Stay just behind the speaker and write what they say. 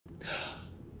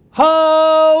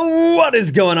Oh, what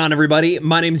is going on, everybody?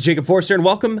 My name is Jacob Forster, and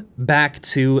welcome back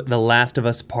to The Last of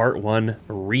Us Part 1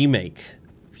 Remake.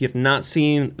 If you have not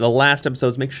seen the last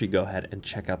episodes, make sure you go ahead and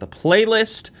check out the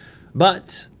playlist.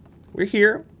 But we're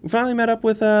here. We finally met up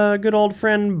with a good old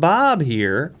friend, Bob,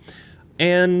 here.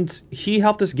 And he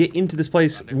helped us get into this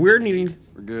place. We're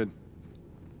good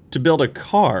to build a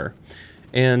car.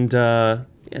 And yeah,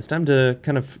 it's time to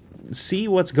kind of see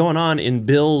what's going on in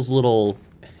Bill's little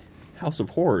house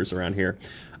of horrors around here.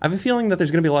 I have a feeling that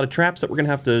there's going to be a lot of traps that we're going to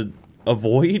have to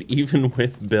avoid, even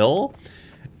with Bill.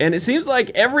 And it seems like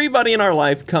everybody in our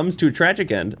life comes to a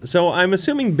tragic end. So I'm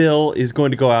assuming Bill is going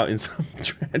to go out in some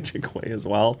tragic way as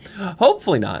well.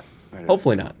 Hopefully not.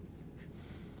 Hopefully not.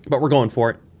 But we're going for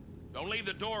it. Don't leave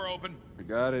the door open. I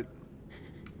got it.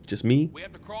 Just me, We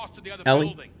have to cross to the other Ellie,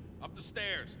 building. Up the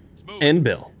stairs. It's moving. and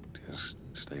Bill. Just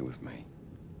stay with me.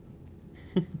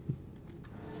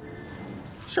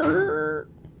 Sure.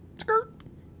 Skirt.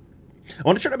 I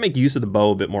want to try to make use of the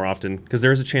bow a bit more often, because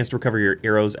there is a chance to recover your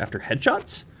arrows after headshots.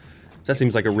 So that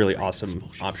seems like a really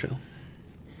awesome option.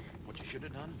 What you should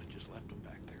have done, but just left him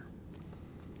back there.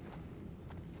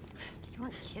 You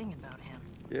weren't kidding about him.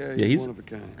 Yeah, he's one of a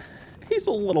kind. He's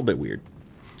a little bit weird.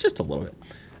 Just a little bit.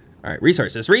 All right,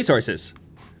 resources, resources.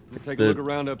 Take a look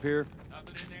around up here.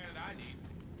 Nothing in there that I need.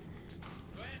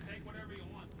 Go ahead and take whatever you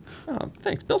want. Oh,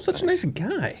 thanks. Bill's such a nice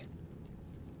guy.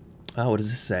 Oh, what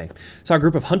does this say? Saw a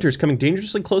group of hunters coming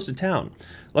dangerously close to town.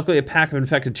 Luckily, a pack of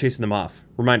infected chasing them off.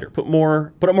 Reminder, put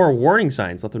up more warning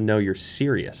signs. Let them know you're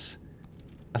serious.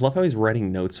 I love how he's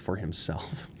writing notes for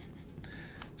himself.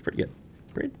 It's pretty good.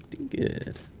 Pretty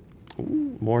good.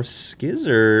 Ooh, more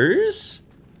skizzers.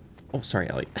 Oh, sorry,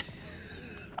 Ellie.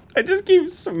 I just keep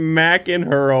smacking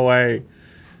her away.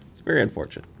 It's very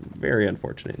unfortunate. Very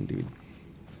unfortunate indeed.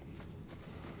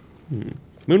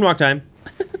 Moonwalk time.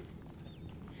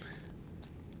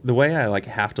 The way I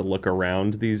have to look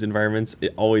around these environments,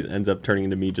 it always ends up turning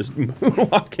into me just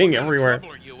moonwalking everywhere. What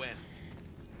trouble are you in?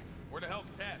 Where the hell's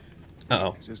Ted?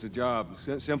 Uh-oh. It's just a job.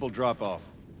 Simple drop-off.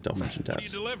 Don't mention What are you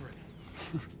Tess. delivering?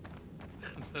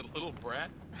 The little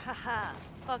brat? Haha,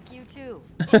 fuck you too.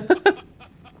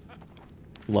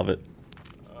 Love it.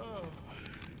 Oh.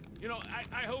 You know,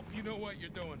 I hope you know what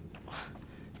you're doing. Are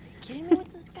you kidding me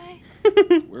with this guy?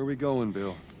 Where are we going,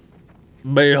 Bill?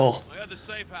 Bill. My other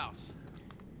safe house.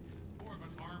 More of an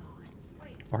armory.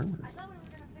 Wait, Armor. I thought we were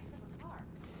gonna fix up a car.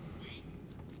 We?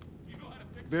 You know how to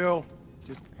fix Bill,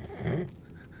 just...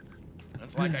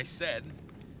 That's like I said.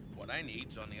 What I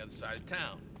need's on the other side of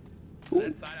town. Ooh.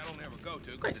 That side I don't ever go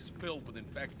to because Nice. it's filled with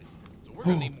infected. So we're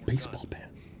gonna need more Baseball guns. bat.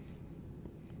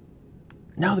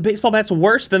 No, the baseball bat's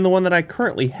worse than the one that I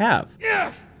currently have.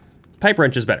 Yeah. Pipe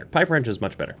wrench is better. Pipe wrench is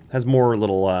much better. Has more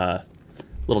little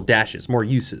dashes, more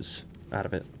uses out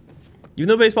of it. Even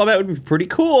though baseball bat would be pretty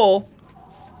cool,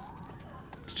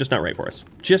 it's just not right for us.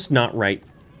 Just not right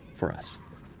for us.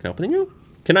 Can I open you?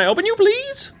 Can I open you,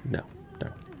 please? No.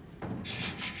 Darn.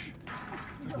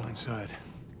 Go inside.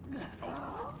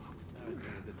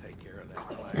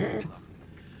 You didn't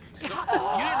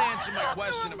answer my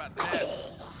question about Tess.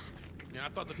 Yeah, I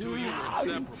thought the two of you were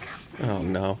inseparable. Oh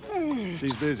no.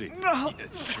 She's busy. Yeah,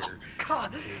 sure.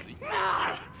 Busy.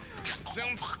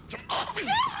 Sounds to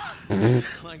me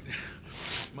like there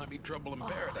might be trouble in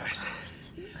paradise.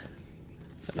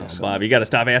 Oh, Bob, you got to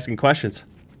stop asking questions.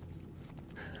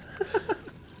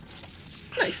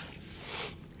 Nice.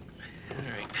 All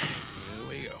right, here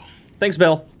we go. Thanks,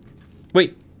 Bill.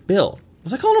 Wait, Bill.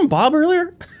 Was I calling him Bob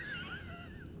earlier?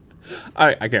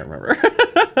 I can't remember.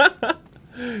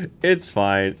 It's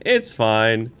fine. It's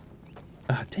fine.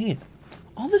 Ah, dang it.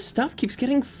 All this stuff keeps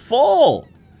getting full.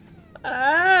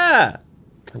 Ah!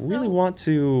 I really want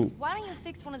to... Why don't you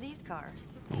fix one of these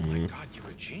cars? Oh my God, you're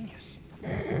a genius.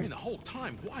 I mean, the whole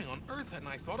time, why on earth hadn't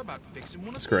I thought about fixing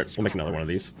one of Screw it. these? We'll make another one of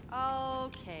these.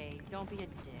 Okay, don't be a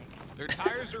dick. Their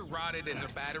tires are rotted and their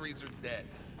batteries are dead.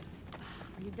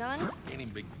 Are you done? Can't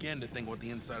even begin to think what the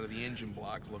inside of the engine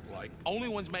blocks look like. Only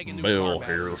ones making new Bill car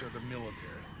here. batteries are the military.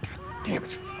 Damn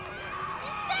it.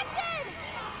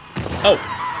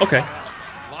 Oh, okay.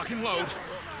 Lock and load.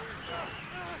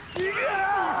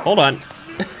 Hold on.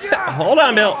 Hold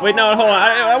on, Bill. Wait, no, hold on.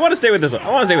 I want to stay with this one. I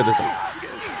want to stay with this one.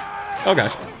 Oh,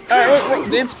 gosh. All right,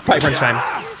 wait, it's pipe wrench time.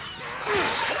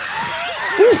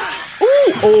 Ooh.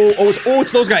 Ooh. Oh,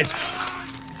 it's those guys.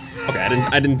 Okay,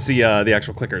 I didn't see the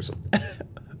actual clickers.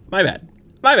 My bad.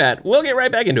 My bad. We'll get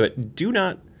right back into it. Do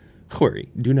not worry.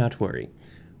 Do not worry.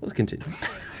 Let's continue.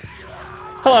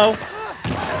 Hello.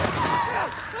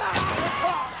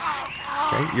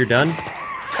 Okay, you're done.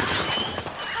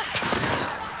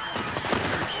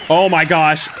 Oh my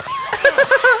gosh.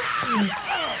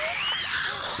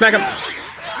 Smack him.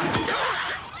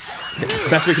 Okay,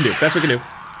 best we can do. Best we can do.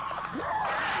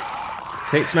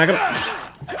 Okay, smack him.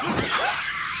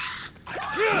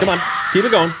 Come on. Keep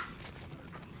it going.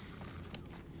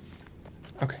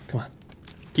 Okay, come on.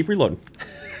 Keep reloading.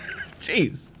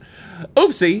 Jeez.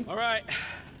 Oopsie. All right.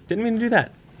 Didn't mean to do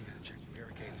that. You gotta check your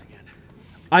barricades again.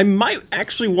 I might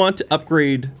actually want to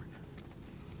upgrade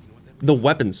the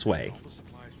weapon sway.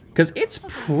 Because it's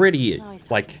pretty, Now he's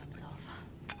like, talking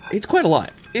to himself. it's quite a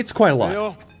lot. It's quite a lot.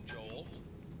 Bill? Joel,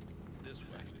 this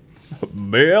way.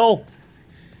 Bill?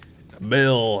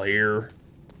 Bill here.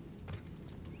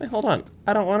 Hey, hold on.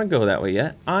 I don't want to go that way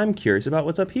yet. I'm curious about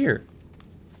what's up here.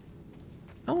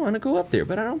 I want to go up there,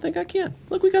 but I don't think I can.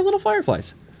 Look, we got little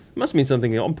fireflies. Must mean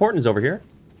something important is over here.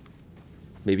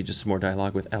 Maybe just some more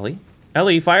dialogue with Ellie.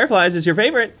 Ellie, fireflies is your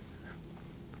favorite.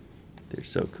 They're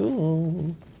so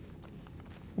cool.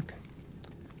 Okay.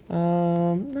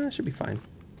 That should be fine.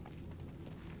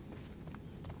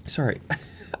 Sorry.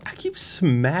 I keep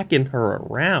smacking her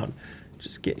around.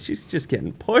 She's just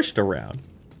getting pushed around.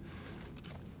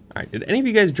 Alright, did any of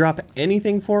you guys drop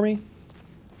anything for me?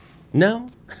 No?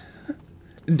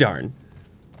 Darn.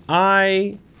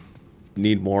 I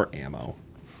need more ammo.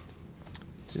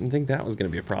 Didn't think that was going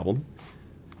to be a problem.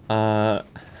 I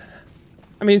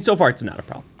mean, so far it's not a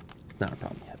problem. Not a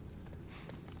problem yet.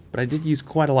 But I did use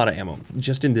quite a lot of ammo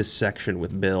just in this section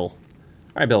with Bill.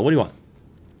 Alright, Bill, what do you want?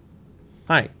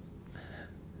 Hi.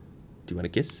 Do you want a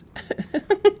kiss?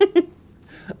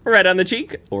 Right on the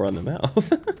cheek or on the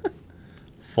mouth?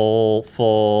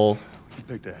 Full. You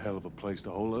picked a hell of a place to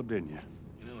hole up, didn't you?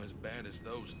 You know, as bad as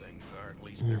those things are, at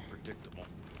least they're predictable.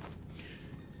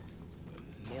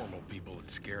 The normal people that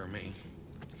scare me.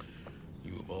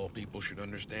 You of all people should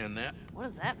understand that. What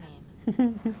does that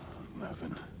mean?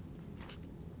 Nothing.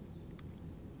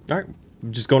 Alright,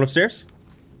 just going upstairs?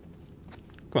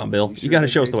 Come on, Bill. You gotta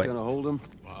show us the way. Gonna hold him?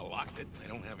 Well, I locked it. They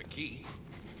don't have a key.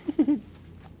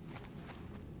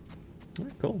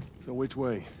 Alright, cool. So which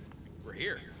way? We're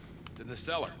here. It's in the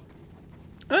cellar.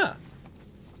 Ah,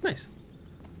 nice.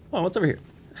 Oh, what's over here?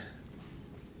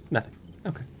 Nothing.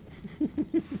 Okay. I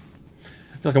feel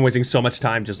like I'm wasting so much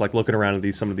time just like looking around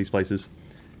at some of these places.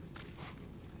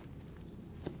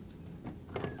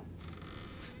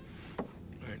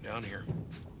 Right down here.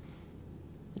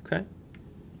 Okay.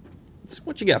 So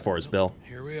what you got for us, Bill?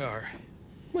 Here we are.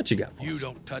 What you got for You us?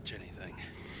 don't touch anything.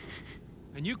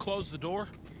 And you close the door?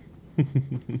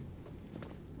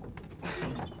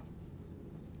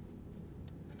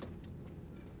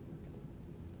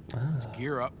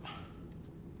 Gear up.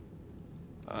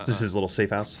 Is this his little safe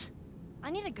house? I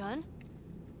need a gun.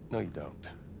 No, you don't.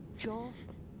 Joel,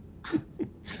 I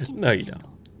can No, you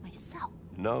handle myself.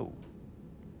 No.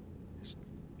 Just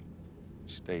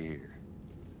stay here.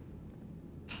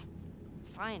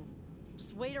 It's fine.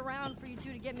 Just wait around for you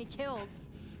two to get me killed.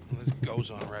 Well, this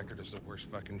goes on record as the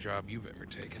worst fucking job you've ever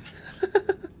taken.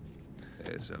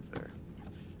 It's up there.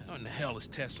 How in the hell is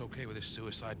Tess okay with this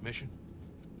suicide mission?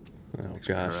 Oh Her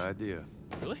gosh, idea.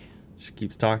 Really? she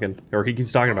keeps talking, or he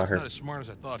keeps talking about She's not her. as smart as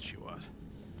I thought she was.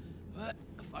 But,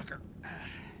 fuck her.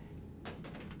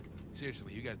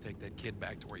 Seriously, you gotta take that kid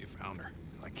back to where you found her.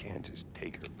 I can't just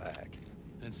take her back.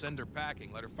 Then send her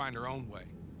packing, let her find her own way.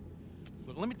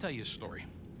 Look, let me tell you a story.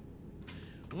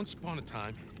 Once upon a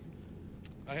time,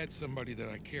 I had somebody that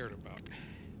I cared about.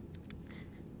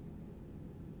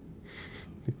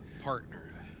 Partner.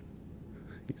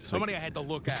 Somebody I had to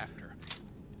look after.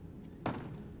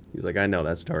 He's like, I know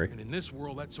that story. And in this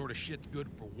world, that sort of shit's good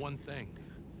for one thing.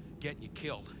 Getting you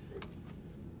killed.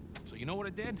 So you know what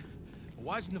I did? I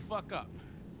wisened the fuck up.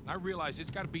 And I realized it's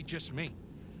gotta be just me.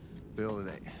 Bill,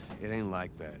 it ain't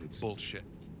like that. It's Bullshit.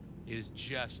 It is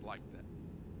just like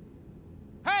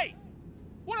that. Hey!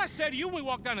 What'd I say to you when we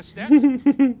walked down the steps?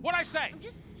 What'd I say? I'm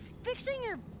just fixing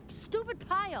your stupid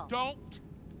pile. Don't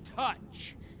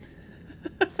touch.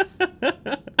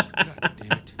 God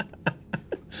damn it.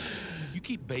 You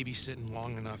keep babysitting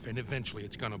long enough and eventually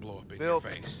it's gonna blow up in your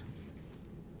Bill. face.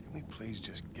 Can we please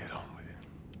just get on with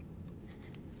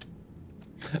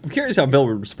it? I'm curious how Bill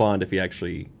would respond if he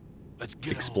actually Let's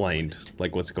get explained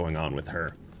like what's going on with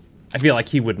her. I feel like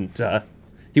he wouldn't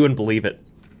believe it,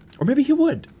 or maybe he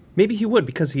would. Maybe he would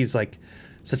because he's like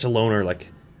such a loner. Like,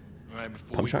 All right,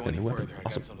 before Pump we go shotgun, any new weapon. further, I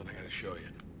Awesome. got something I gotta show you.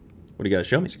 what do you got to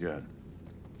show me? What you got?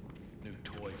 New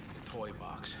toy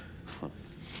box.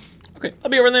 Okay,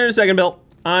 I'll be over there in a second, Bill.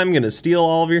 I'm gonna steal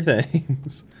all of your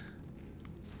things.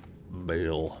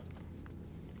 Bill,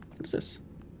 what is this?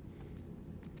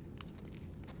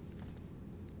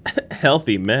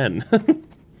 Healthy men.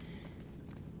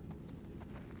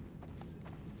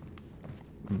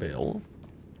 Bill,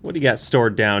 what do you got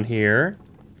stored down here?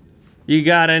 You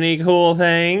got any cool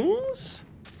things?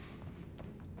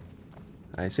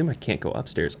 I assume I can't go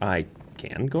upstairs. I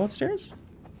can go upstairs?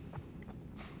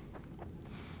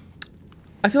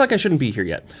 I feel like I shouldn't be here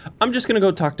yet. I'm just gonna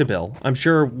go talk to Bill. I'm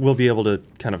sure we'll be able to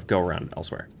kind of go around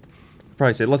elsewhere.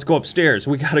 Probably say, let's go upstairs.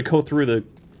 We gotta go through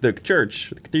the church,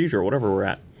 the cathedral, whatever we're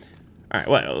at. All right,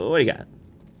 what do you got?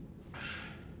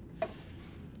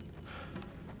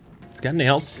 It's got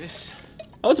nails. This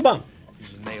Oh, it's a bomb.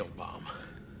 is a nail bomb.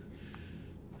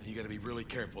 You gotta be really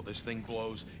careful. This thing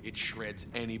blows, it shreds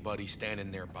anybody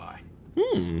standing nearby.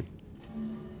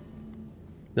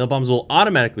 Nail bombs will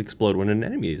automatically explode when an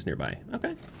enemy is nearby.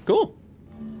 Okay, cool.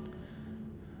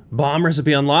 Bomb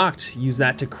recipe unlocked. Use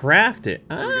that to craft it.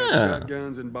 So we got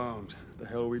shotguns and bombs. The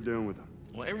hell are we doing with them?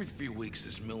 Well, every few weeks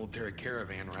this military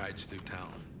caravan rides through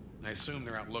town. I assume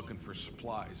they're out looking for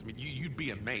supplies. I mean, you'd be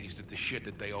amazed at the shit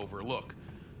that they overlook.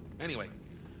 Anyway,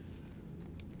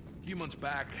 a few months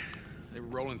back, they were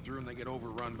rolling through and they get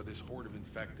overrun by this horde of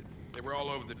infected. They were all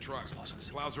over the truck.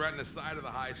 Clouds right in the side of the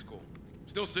high school.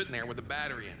 Still sitting there with a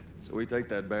battery in it. So we take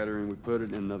that battery and we put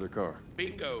it in another car.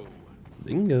 Bingo.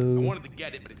 Bingo. I wanted to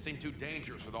get it, but it seemed too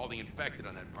dangerous with all the infected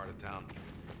on that part of town.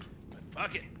 But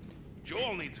fuck it.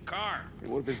 Joel needs a car. Hey,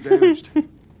 what if it's damaged? Nah,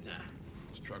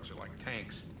 those trucks are like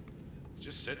tanks. It's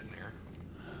just sitting there.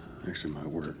 Actually, might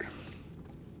work.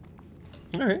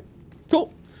 All right,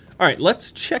 cool. All right,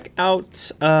 let's check out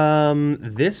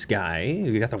this guy.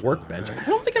 We got the workbench. I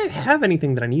don't think I have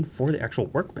anything that I need for the actual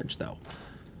workbench, though.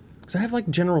 Because I have, like,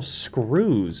 general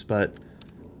screws, but...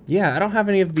 yeah, I don't have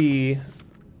any of the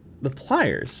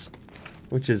pliers,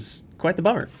 which is quite the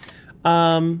bummer.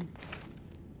 I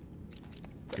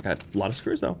got a lot of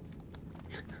screws, though.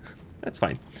 That's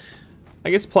fine. I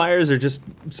guess pliers are just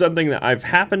something that I've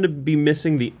happened to be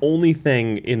missing, the only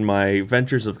thing in my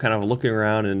ventures of kind of looking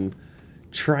around and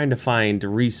trying to find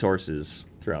resources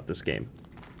throughout this game.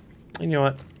 And you know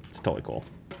what? It's totally cool.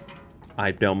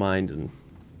 I don't mind, and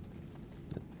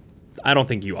I don't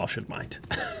think you all should mind.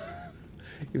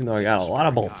 Even though I got a lot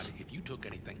of bolts. God, if you took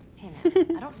anything.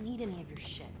 Hannah, I don't need any of your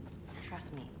shit.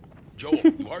 Trust me. Joel,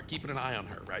 you are keeping an eye on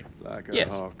her, right? Like a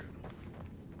Yes. hawk.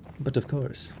 But of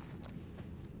course.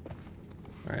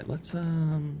 All right, let's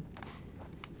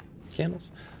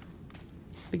candles.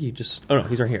 I think he just. Oh no,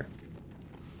 he's right here.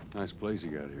 Nice place you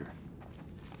got here.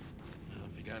 Well,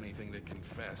 if you got anything to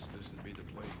confess, this would be the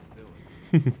place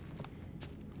to do it.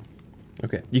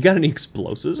 Okay, you got any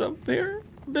explosives up here,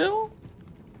 Bill?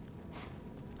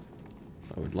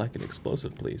 I would like an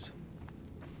explosive, please.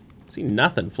 See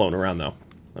nothing floating around though,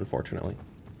 unfortunately.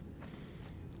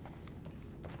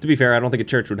 To be fair, I don't think a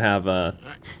church would have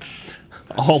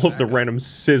all of the random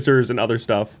scissors and other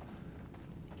stuff.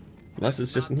 Unless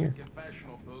it's just in here.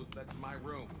 Confessional booth, that's my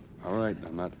room. All right,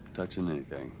 I'm not touching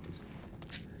anything.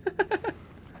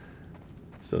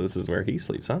 So this is where he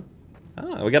sleeps, huh?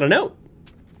 Ah, we got a note.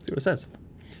 Let's see what it says.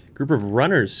 Group of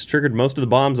runners triggered most of the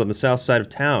bombs on the south side of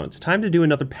town. It's time to do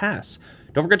another pass.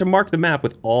 Don't forget to mark the map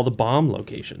with all the bomb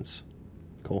locations.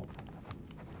 Cool.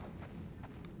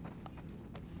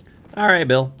 All right,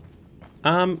 Bill.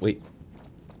 Wait.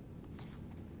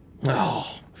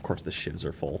 Oh, of course the shivs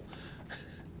are full.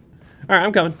 All right,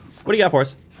 I'm coming. What do you got for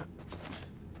us?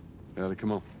 Ellie,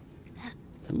 come on.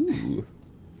 Ooh,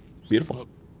 beautiful. Look,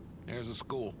 there's a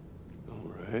school.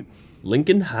 All right.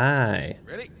 Lincoln High.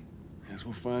 Ready? Guess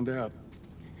we'll find out.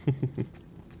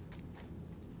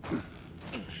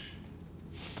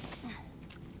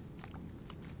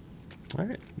 All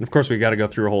right. And of course, we got to go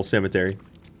through a whole cemetery.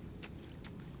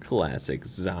 Classic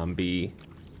zombie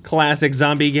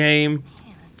game.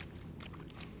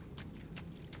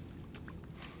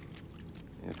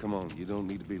 Yeah, come on. You don't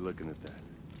need to be looking at that.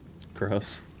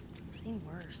 Gross. I've seen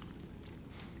worse.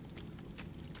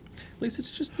 At least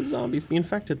it's just the zombies, the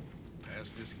infected.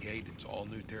 Past this gate, it's all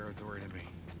new territory to me.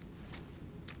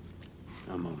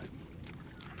 I'm on it.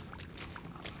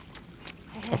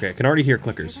 Hey, Okay, I can already hear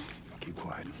clickers. Keep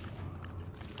quiet.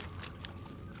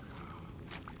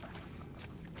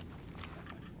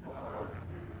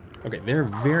 Okay, they're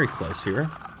very close here.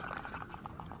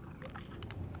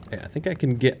 Yeah, I think I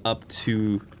can get up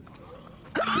to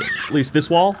at least this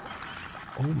wall.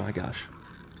 Oh my gosh.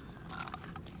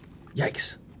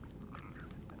 Yikes.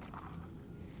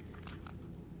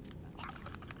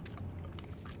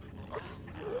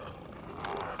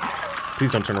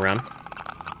 Please don't turn around.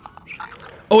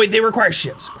 Oh wait, they require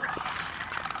shifts. Crap.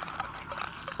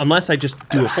 Unless I just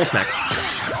do a full smack.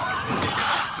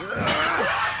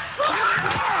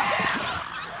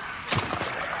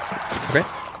 Okay.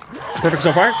 Perfect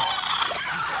so far.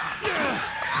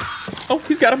 Oh,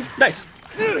 he's got him. Nice.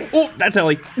 Oh, that's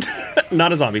Ellie.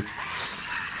 Not a zombie.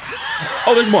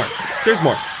 Oh, there's more. There's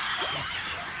more.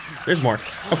 There's more.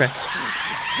 Okay.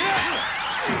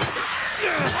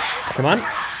 Come on.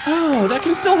 Oh, that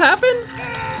can still happen?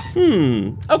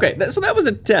 Okay, so that was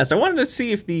a test. I wanted to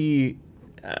see if the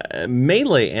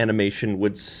melee animation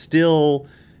would still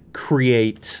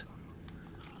create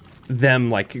them,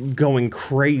 like, going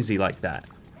crazy like that.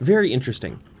 Very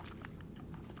interesting.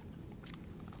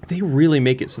 They really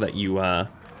make it so that you kind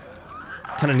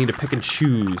of need to pick and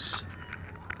choose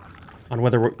on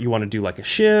whether you want to do like a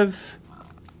shiv.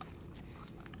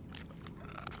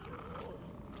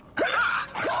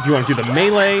 If you want to do the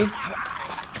melee.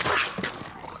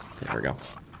 There we go.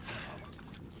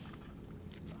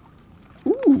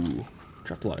 Ooh,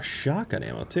 dropped a lot of shotgun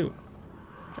ammo too.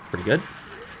 That's pretty good.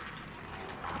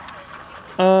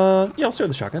 Yeah, I'll start with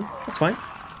the shotgun. That's fine.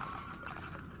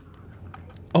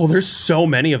 Oh, there's so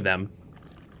many of them.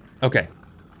 Okay.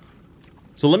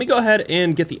 So let me go ahead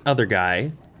and get the other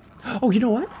guy. Oh, you know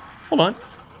what? Hold on.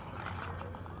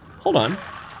 Hold on.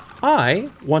 I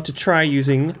want to try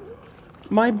using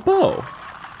my bow.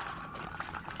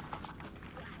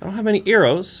 I don't have any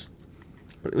arrows,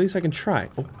 but at least I can try.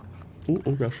 Oh,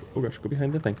 oh gosh. Oh gosh, go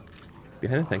behind the thing.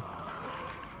 Behind the thing.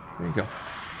 There you go.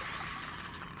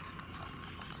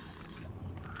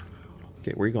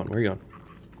 Okay, where are you going? Where are you going?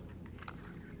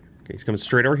 Okay, he's coming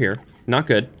straight over here. Not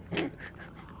good.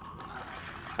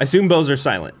 I assume bows are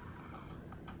silent.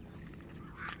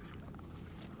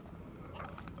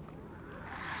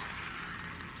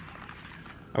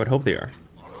 I would hope they are.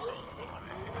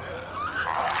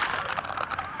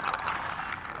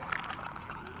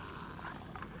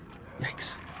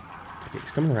 Yikes. Okay,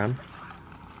 he's coming around.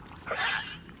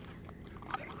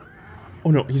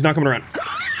 Oh no, he's not coming around.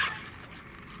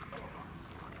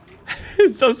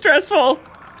 It's so stressful.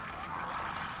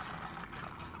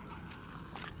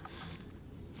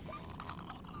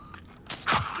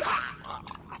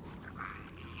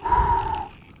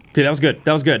 Okay, that was good.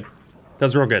 That was good. That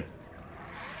was real good.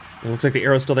 It looks like the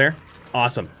arrow's still there.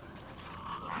 Awesome.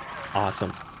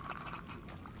 Awesome.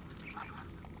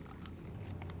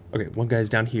 Okay, one guy's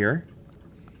down here.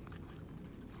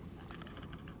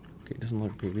 Okay, doesn't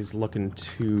look like he's looking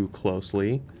too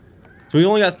closely. So we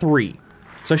only got 3.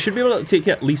 So I should be able to take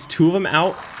at least 2 of them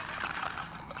out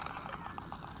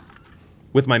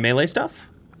with my melee stuff.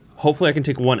 Hopefully I can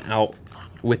take 1 out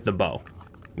with the bow.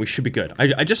 We should be good.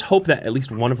 I just hope that at least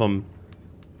one of them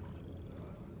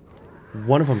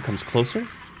comes closer. A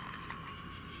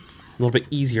little bit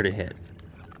easier to hit.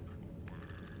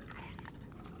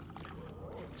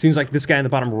 Seems like this guy in the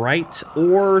bottom right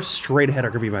or straight ahead are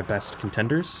going to be my best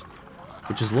contenders,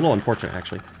 which is a little unfortunate,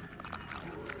 actually.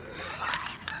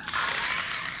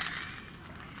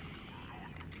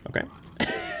 Okay.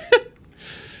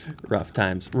 Rough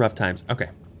times, rough times. Okay.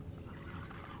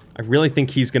 I really think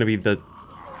he's going to be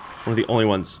one of the only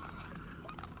ones.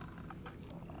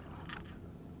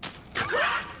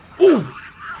 Ooh!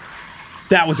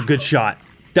 That was a good shot.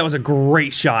 That was a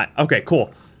great shot. Okay,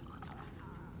 cool.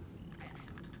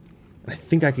 I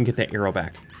think I can get that arrow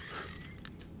back.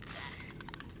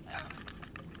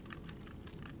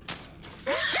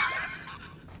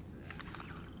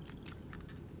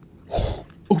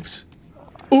 Oops.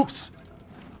 Oops.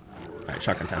 All right,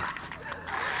 shotgun time.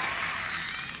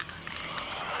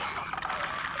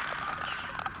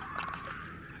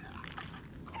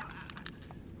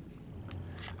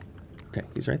 Okay,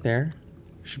 he's right there.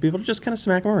 Should be able to just kind of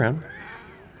smack him around.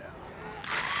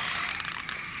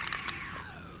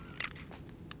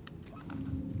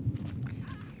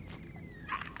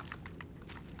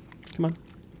 Come on.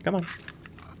 Come on.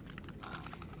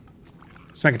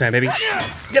 Smack it time, baby.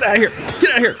 Get out of here.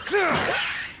 Get out of here.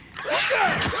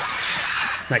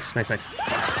 Nice, nice, nice.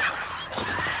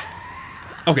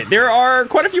 Okay, there are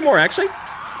quite a few more, actually.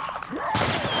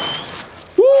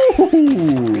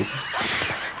 Woo!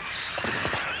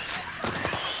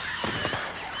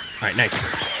 All right, nice.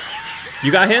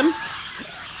 You got him?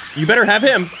 You better have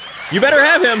him. You better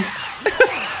have him.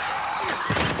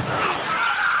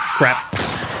 Crap.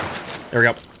 There we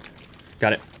go.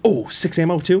 Got it. Oh, 6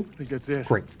 ammo too? I think that's it.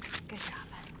 Great. Good job.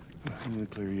 I'm not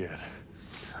clear yet.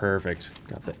 Perfect.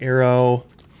 Got the arrow.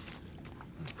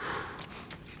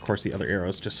 Of course, the other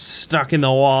arrow's just stuck in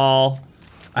the wall.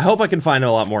 I hope I can find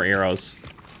a lot more arrows.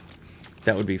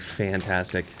 That would be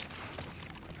fantastic.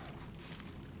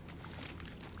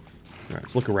 All right,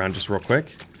 let's look around just real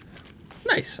quick.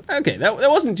 Nice. Okay, that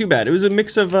wasn't too bad. It was a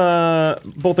mix of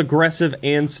both aggressive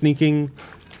and sneaking.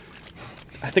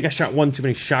 I think I shot one too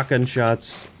many shotgun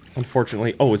shots,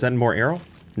 unfortunately. Oh, is that more arrow?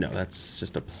 No, that's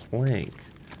just a plank.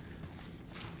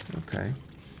 Okay.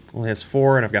 Only has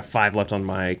 4, and I've got 5 left on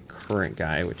my current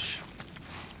guy, which...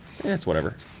 it's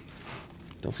whatever.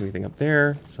 Don't see anything up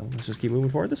there, so let's just keep moving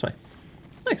forward this way.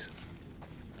 Nice.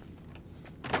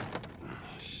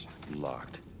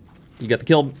 Locked. You got the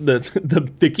kill,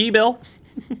 the key, Bill.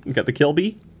 You got the kill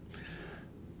bee.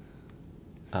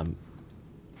 Are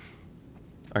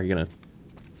you gonna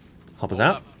help us Hold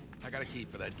out? up. I got a key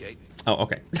for that gate. Oh,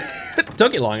 okay.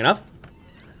 Took you long enough.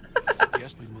 I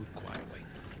suggest we move quietly.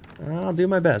 I'll do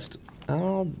my best.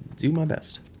 I'll do my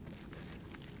best.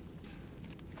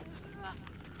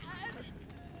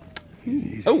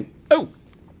 Easy. Oh, oh.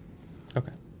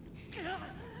 Okay.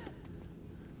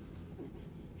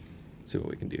 Let's see what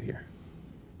we can do here.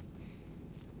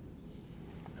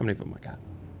 How many of them I got?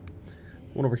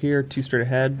 One over here, 2 straight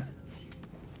ahead.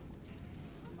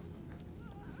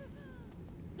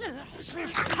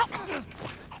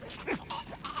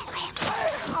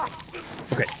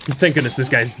 Okay, thank goodness this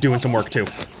guy's doing some work too.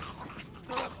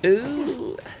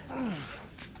 Ooh.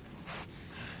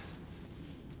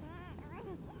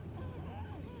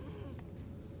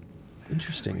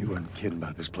 Interesting. You weren't kidding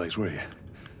about this place, were you?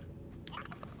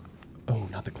 Oh,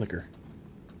 not the clicker.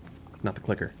 Not the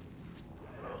clicker.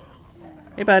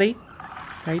 Hey, buddy.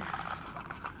 How you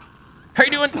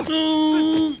doing?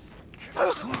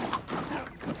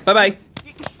 Bye-bye.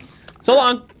 So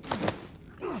long.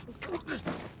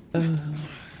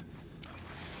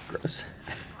 Gross.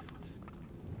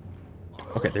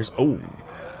 Okay, there's... Oh,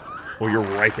 you're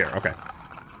right there. Okay.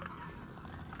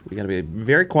 We gotta be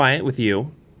very quiet with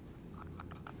you.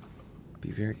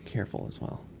 Be very careful as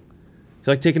well. I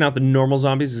feel like taking out the normal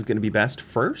zombies is gonna be best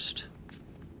first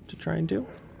to try and do.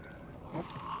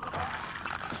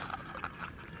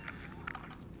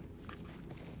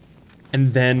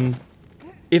 And then,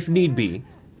 if need be,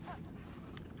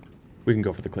 we can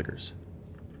go for the clickers.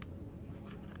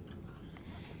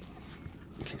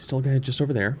 Okay, still a guy just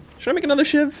over there. Should I make another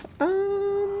shiv?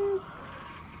 I'll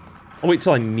wait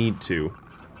till I need to.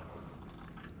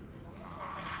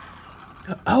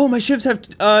 Oh, my shivs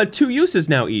have 2 uses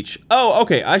now each. Oh,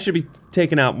 okay. I should be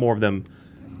taking out more of them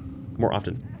more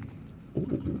often.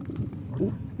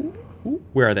 Ooh, ooh, ooh.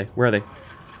 Where are they? Where are they?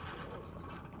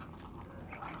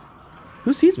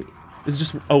 Who sees me? Is it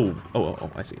just... Oh,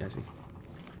 I see, I see.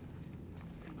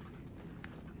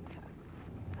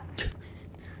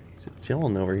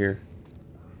 Chilling over here.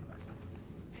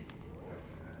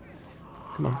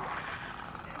 Come on.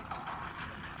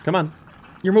 Come on.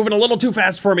 You're moving a little too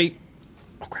fast for me.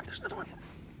 Oh, crap, there's another one.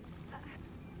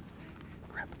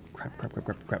 Crap, crap, crap, crap,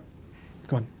 crap, crap.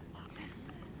 Come on.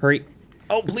 Hurry.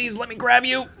 Oh, please, let me grab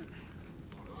you.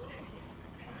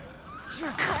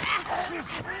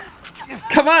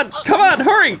 Come on,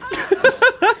 hurry!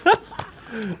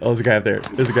 Oh, there's a guy up there.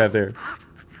 There's a guy up there.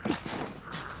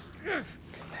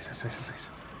 Nice.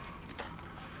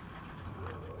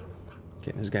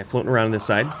 Okay, there's a guy floating around on this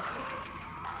side.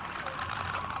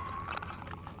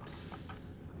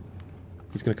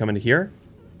 He's gonna come into here.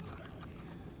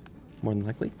 More than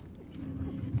likely.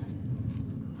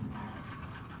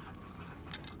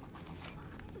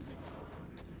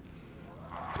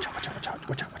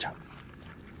 Watch out.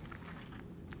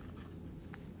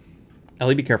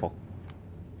 Ellie, be careful.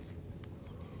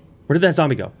 Where did that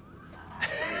zombie go?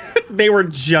 They were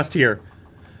just here.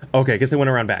 Okay, I guess they went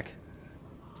around back.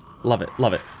 Love it.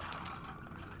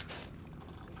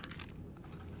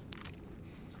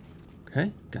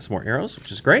 Okay, got some more arrows,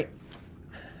 which is great.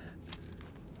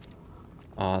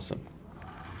 Awesome.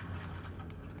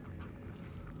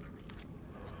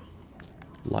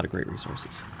 A lot of great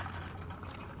resources.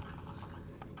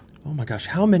 Oh my gosh,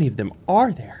 how many of them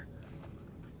are there?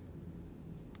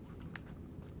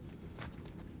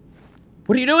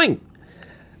 What are you doing?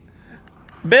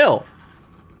 Bill!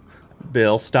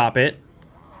 Bill, stop it.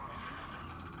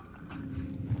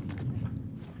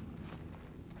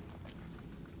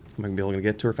 Am I gonna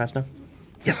get to her fast enough?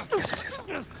 Yes.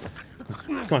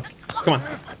 Come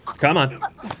on.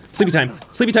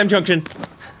 Sleepy time junction.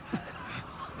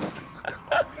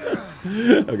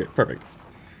 Okay, perfect.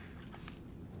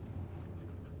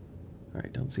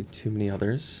 Alright, don't see too many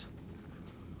others.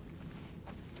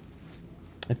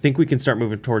 I think we can start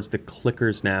moving towards the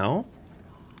clickers now.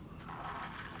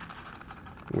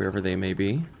 Wherever they may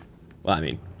be. Well, I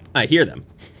mean, I hear them.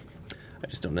 I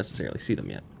just don't necessarily see them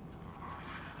yet.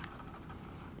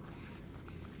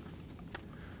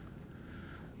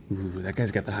 Ooh, that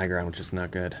guy's got the high ground, which is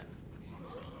not good.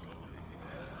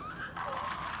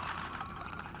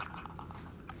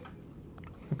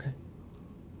 Okay.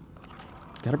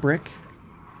 Got a brick.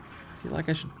 I feel like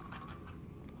I should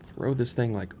throw this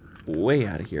thing, like, way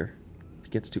out of here. If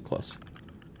he gets too close.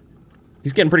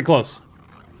 He's getting pretty close.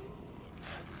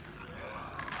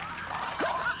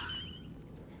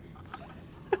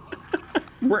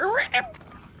 Love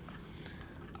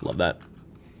that.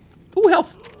 Ooh,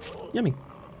 health. Yummy.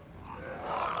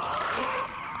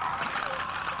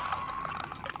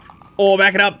 Oh,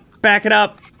 back it up. Back it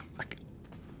up.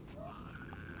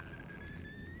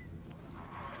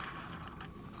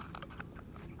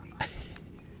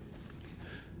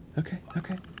 Okay,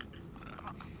 okay.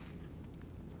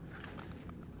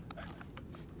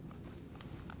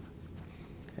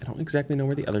 I don't exactly know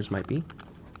where the others might be.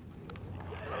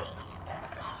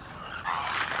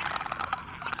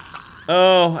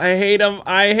 Oh, I hate him.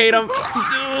 I hate him.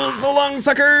 So long,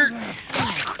 sucker.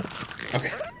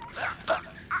 Okay.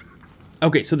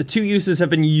 Okay, so the 2 uses have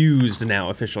been used now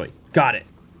officially. Got it.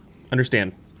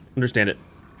 Understand. Understand it.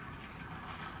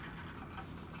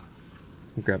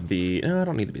 Grab the... No, I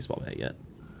don't need the baseball bat yet.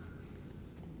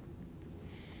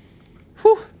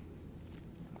 Whew.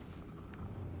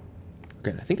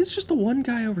 Okay, I think it's just the one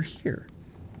guy over here.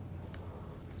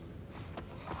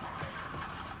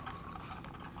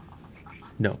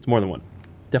 No, it's more than one.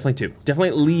 Definitely 2. Definitely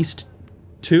at least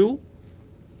 2.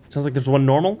 Sounds like there's 1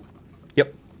 normal.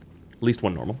 Yep. At least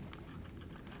 1 normal.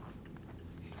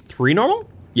 3 normal?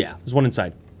 Yeah, there's 1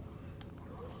 inside.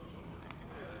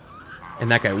 And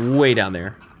that guy way down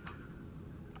there.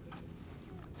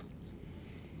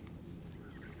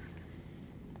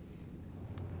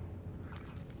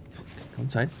 Go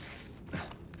inside.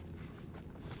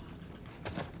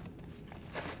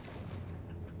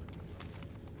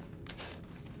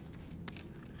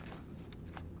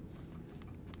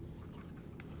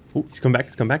 Oh, he's coming back.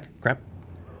 He's coming back. Crap.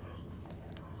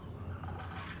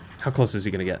 How close is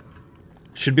he gonna get?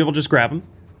 Should be able to just grab him.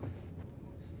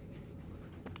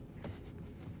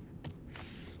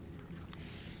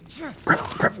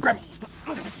 Grab.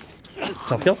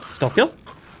 Stealth kill. Stealth kill.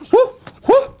 Woo!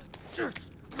 Woo!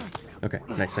 Okay,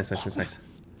 nice.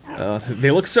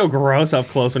 They look so gross up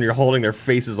close when you're holding their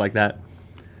faces like that.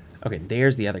 Okay,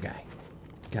 there's the other guy.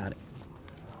 Got it.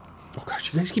 Oh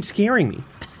gosh, you guys keep scaring me.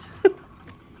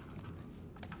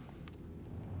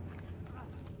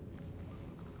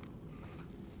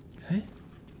 Okay.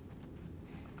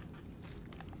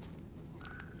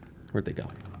 Where'd they go?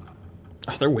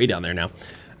 Oh, they're way down there now.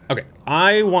 Okay,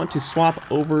 I want to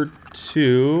swap over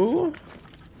to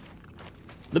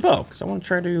the bow, because I want to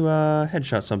try to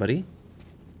headshot somebody.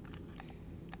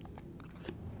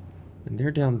 And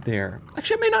they're down there.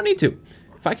 Actually, I may not need to.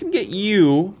 If I can get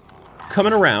you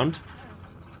coming around,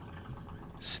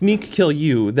 sneak kill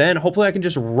you, then hopefully I can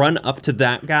just run up to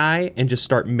that guy and just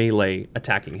start melee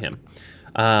attacking him.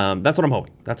 That's what I'm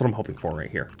hoping. That's what I'm hoping for right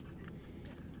here.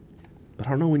 But I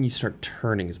don't know when you start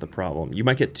turning is the problem. You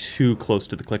might get too close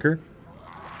to the clicker.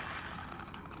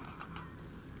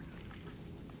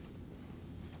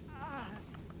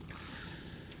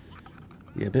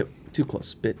 Yeah, a bit too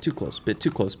close. Bit too close. Bit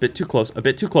too close. Bit too close. A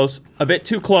bit too close. A bit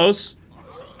too close.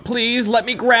 Please let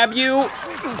me grab you.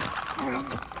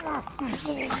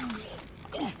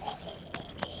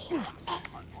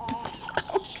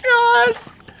 Oh gosh.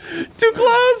 Too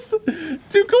close.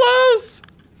 Too close.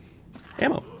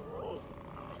 Ammo.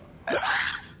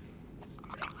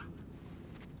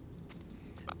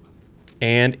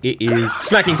 And it is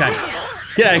smacking time.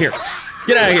 Get out of here.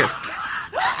 Get out of here.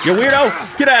 You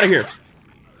weirdo. Get out of here.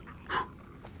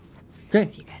 Okay.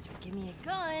 If you guys would give me a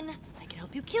gun, I could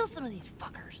help you kill some of these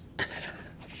fuckers.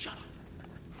 Shut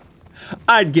up.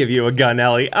 I'd give you a gun,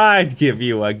 Ellie. I'd give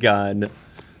you a gun.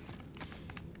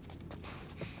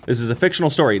 This is a fictional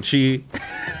story. She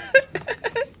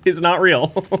is not real.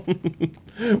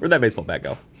 Where'd that baseball bat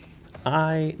go?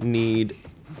 I need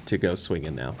to go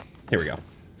swinging now. Here we go.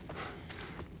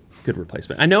 Good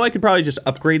replacement. I know I could probably just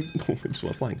upgrade. It's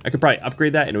well flying. I could probably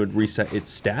upgrade that and it would reset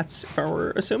its stats if I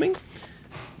were assuming.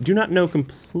 Do not know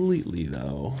completely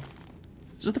though.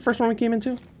 Is this the first one we came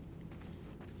into?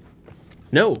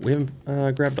 No, we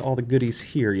haven't grabbed all the goodies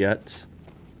here yet.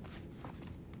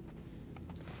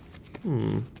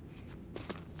 Okay.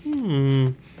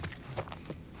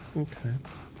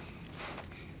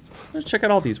 Let's check out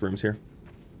all these rooms here.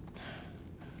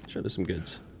 Sure, there's some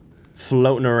goods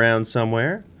floating around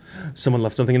somewhere. Someone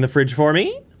left something in the fridge for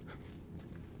me.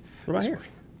 What about here?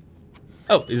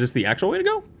 Oh, is this the actual way to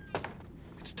go?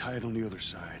 It's tied on the other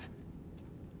side.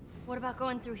 What about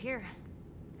going through here?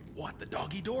 What, the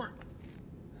doggy door?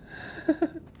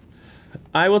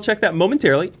 I will check that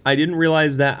momentarily. I didn't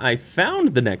realize that I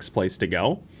found the next place to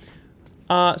go.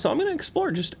 So I'm going to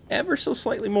explore just ever so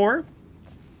slightly more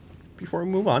before we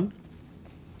move on.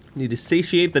 Need to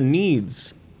satiate the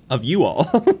needs of you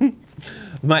all.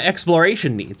 My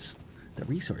exploration needs. The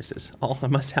resources. I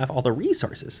must have all the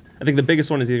resources. I think the biggest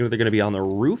one is either they're going to be on the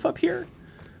roof up here,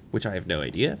 which I have no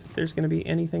idea if there's going to be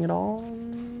anything at all.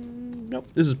 Nope.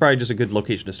 This is probably just a good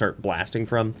location to start blasting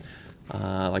from.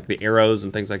 Like the arrows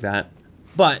and things like that.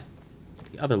 But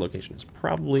the other location is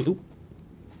probably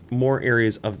more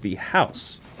areas of the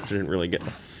house, which I didn't really get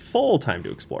the full time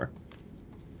to explore.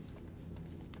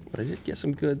 But I did get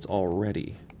some goods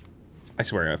already. I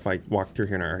swear, if I walk through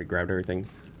here and I already grabbed everything,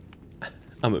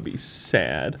 I'm gonna be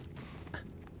sad.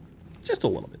 Just a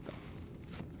little bit, though.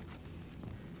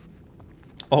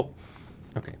 Oh,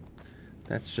 okay.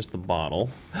 That's just the bottle.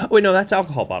 Oh, wait, no, that's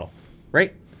alcohol bottle,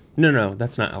 right? No,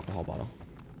 that's not alcohol bottle.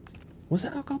 Was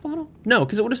that alcohol bottle? No,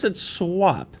 because it would have said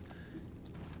swap.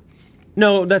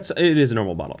 No, it is a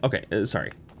normal bottle. Okay,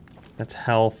 sorry. That's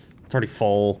health. It's already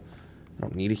full. I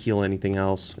don't need to heal anything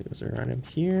else. Wait, was there an item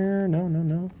here?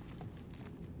 No.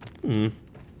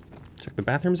 Check the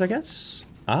bathrooms, I guess.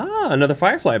 Ah, another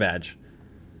Firefly badge.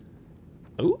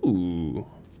 Ooh.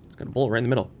 Got a bullet right in the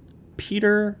middle.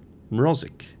 Peter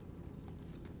Mrozik.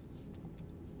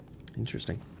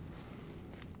 Interesting.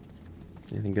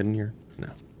 Anything good in here? No.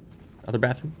 Other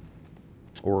bathroom?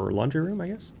 Or laundry room, I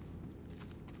guess?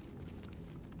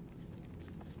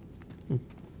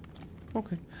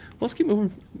 Okay. Well, let's keep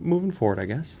moving forward, I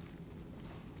guess.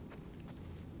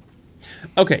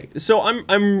 Okay, so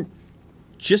I'm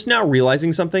just now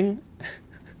realizing something.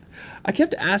 I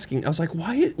kept asking. I was like,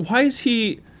 why is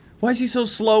he so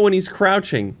slow when he's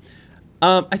crouching?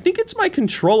 I think it's my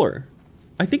controller.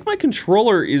 I think my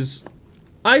controller is...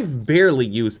 I've barely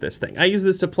used this thing. I used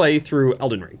this to play through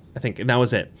Elden Ring, I think, and that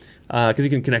was it. Because you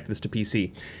can connect this to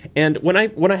PC. And when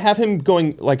I have him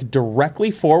going like directly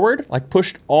forward, like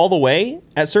pushed all the way,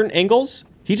 at certain angles,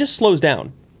 he just slows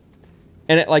down.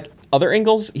 And at like other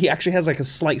angles, he actually has like a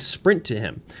slight sprint to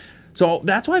him. So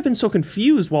that's why I've been so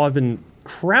confused while I've been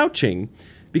crouching,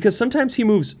 because sometimes he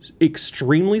moves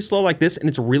extremely slow like this, and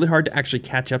it's really hard to actually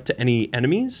catch up to any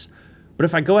enemies. But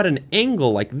if I go at an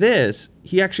angle like this,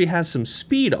 he actually has some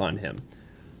speed on him.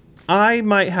 I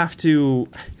might have to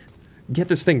get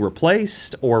this thing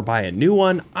replaced or buy a new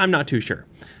one. I'm not too sure.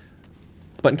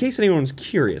 But in case anyone's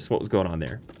curious what was going on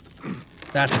there,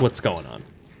 that's what's going on.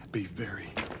 Be very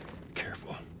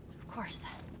careful. Of course.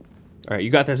 All right,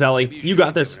 you got this, Ellie. You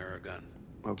got this.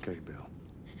 Okay, Bill.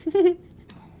 One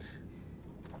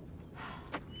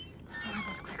of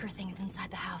those clicker things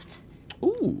inside the house.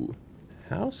 Ooh,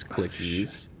 house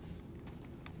clickies.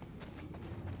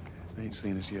 They ain't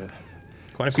seen us yet.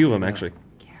 Quite a few of them, actually.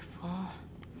 Careful.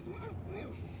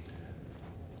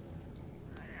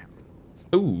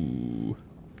 Ooh.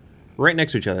 Right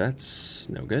next to each other. That's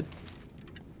no good.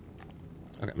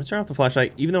 Okay, I'm gonna turn off the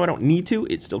flashlight. Even though I don't need to,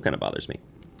 it still kind of bothers me.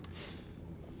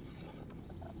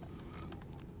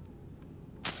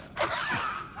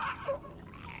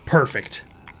 Perfect.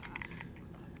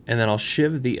 And then I'll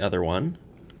shiv the other one.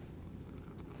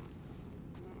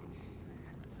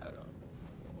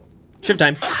 Shiv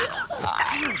time.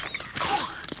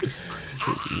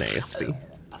 Nasty.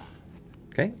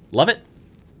 Okay, love it.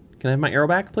 Can I have my arrow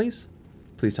back, please?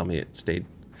 Please tell me it stayed.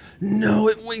 No,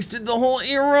 it wasted the whole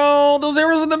arrow. Those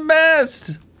arrows are the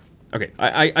best. Okay,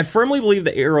 I firmly believe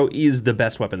the arrow is the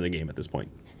best weapon in the game at this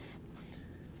point.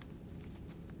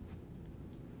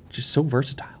 Just so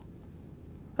versatile.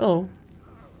 Hello,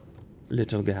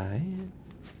 little guy.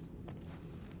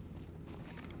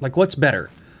 Like, what's better?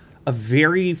 A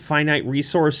very finite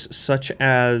resource such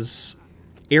as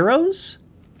arrows?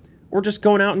 Or just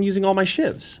going out and using all my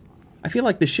shivs? I feel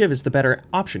like the shiv is the better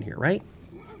option here, right?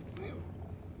 Okay,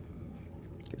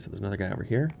 so there's another guy over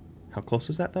here. How close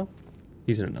is that, though?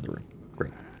 He's in another room.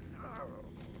 Great.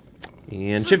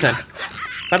 And shiv time.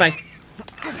 Bye-bye.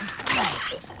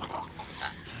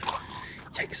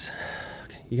 Yikes.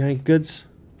 Okay, you got any goods?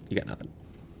 You got nothing.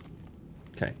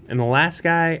 Okay, and the last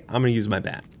guy, I'm going to use my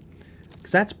bat.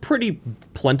 Because that's pretty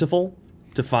plentiful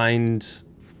to find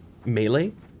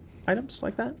melee items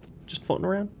like that. Just floating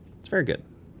around. It's very good.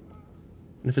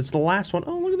 And if it's the last one,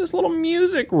 oh, look at this little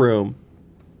music room.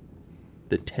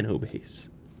 The Tenno bass.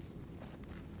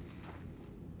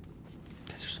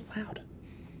 Guys are so loud.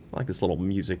 I like this little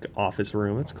music office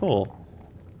room. It's cool.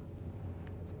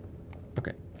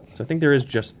 Okay, so I think there is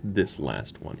just this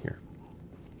last one here.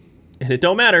 And it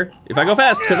don't matter if I go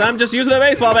fast, because I'm just using the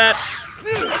baseball bat.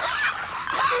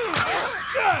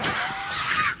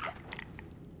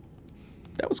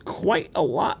 That was quite a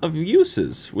lot of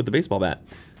uses with the baseball bat.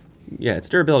 Yeah, its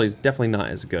durability is definitely not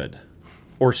as good.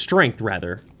 Or strength,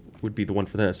 rather, would be the one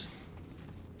for this.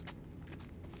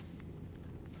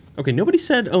 Okay, nobody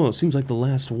said, oh, it seems like the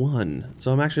last one.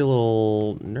 So I'm actually a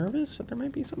little nervous that there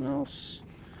might be something else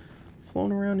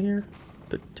floating around here.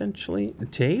 Potentially.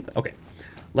 Tape? Okay,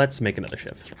 let's make another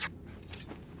shiv.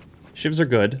 Shivs are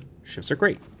good. Shivs are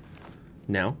great.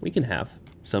 Now we can have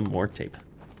some more tape.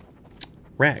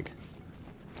 Rag.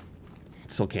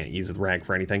 Still can't use the rag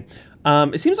for anything.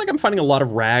 It seems like I'm finding a lot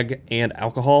of rag and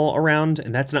alcohol around,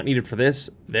 and that's not needed for this,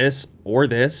 or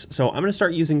this. So I'm going to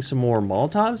start using some more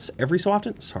Molotovs every so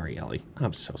often. Sorry, Ellie.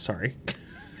 I'm so sorry.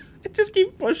 I just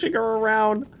keep pushing her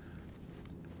around.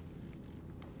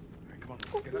 Come on,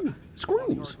 get up.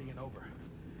 Screws. On the RV and over.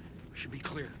 Should be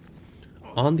clear.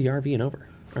 On the RV and over.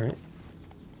 All right.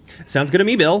 Sounds good to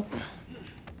me, Bill.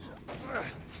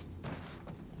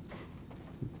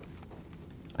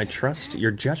 I trust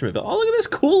your judgment, Bill. Oh, look at this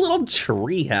cool little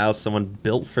tree house someone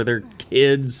built for their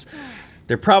kids.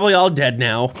 They're probably all dead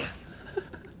now.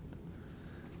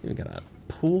 We got a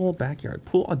pool, backyard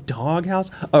pool, a doghouse,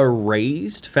 a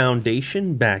raised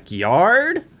foundation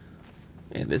backyard.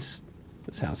 And this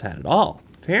house had it all,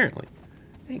 apparently.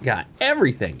 They got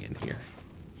everything in here.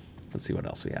 Let's see what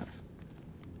else we have.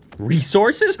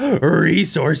 Resources?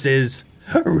 Resources!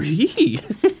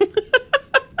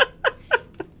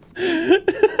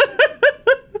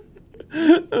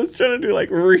 I was trying to do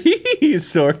like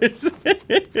resources,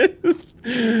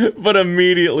 but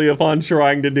immediately upon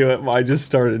trying to do it, I just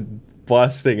started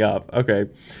busting up. Okay.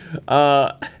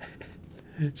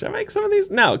 Should I make some of these?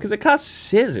 No, because it costs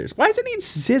scissors. Why does it need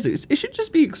scissors? It should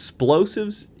just be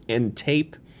explosives and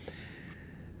tape.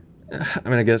 I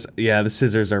mean, I guess, yeah, the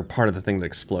scissors are part of the thing that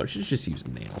explodes. You should just use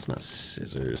nails, not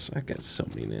scissors. I've got so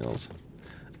many nails.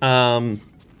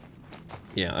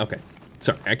 Yeah, okay.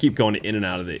 Sorry, I keep going in and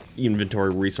out of the inventory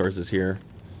resources here.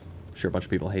 I'm sure a bunch of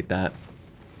people hate that.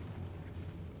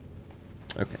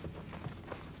 Okay.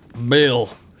 Bill.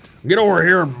 Get over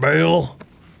here, Bill.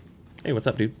 Hey, what's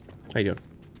up, dude? How you doing?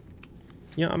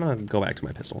 Yeah, I'm gonna go back to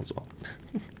my pistol as well.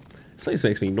 This place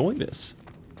makes me nervous.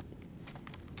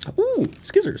 Ooh,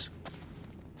 skizzers.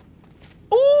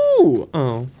 Ooh!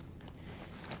 Oh.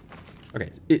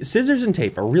 Okay, scissors and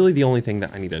tape are really the only thing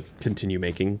that I need to continue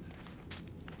making.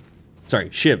 Sorry,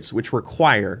 shivs, which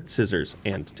require scissors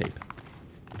and tape.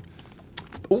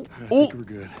 Oh, I think we're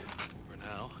good. For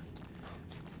now.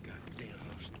 God damn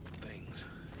those things.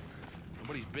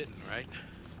 Nobody's bitten, right?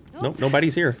 Nope,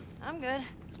 nobody's here. I'm good.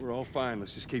 We're all fine.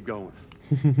 Let's just keep going.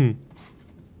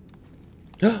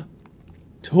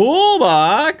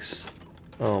 Toolbox!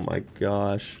 Oh my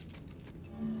gosh.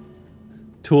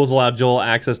 Tools allow Joel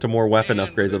access to more weapon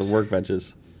upgrades on the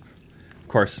workbenches. Of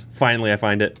course, finally I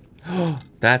find it.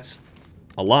 That's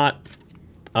a lot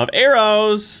of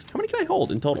arrows. How many can I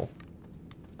hold in total?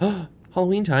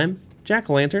 Halloween time.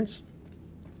 Jack-o'-lanterns.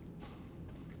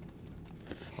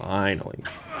 Finally.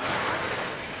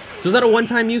 So is that a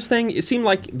one-time use thing? It seemed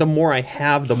like the more I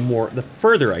have, the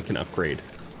further I can upgrade.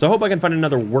 So I hope I can find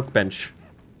another workbench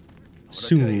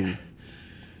soon.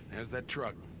 There's that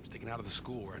truck sticking out of the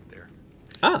school right there.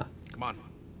 Ah. Come on.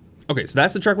 Okay, so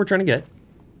that's the truck we're trying to get.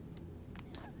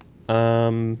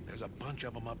 There's a bunch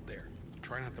of them up there.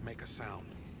 Try not to make a sound.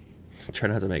 Try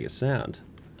not to make a sound.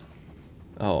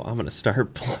 Oh, I'm gonna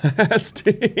start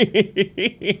blasting.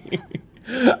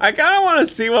 I kind of want to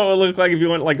see what it would look like if you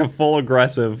went like a full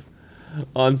aggressive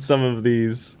on some of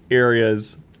these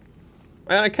areas.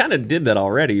 I kind of did that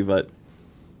already, but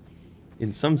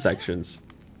in some sections,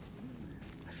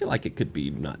 I feel like it could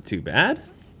be not too bad.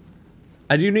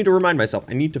 I do need to remind myself.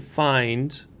 I need to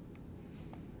find...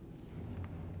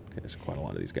 Okay, there's quite a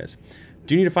lot of these guys.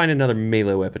 Do need to find another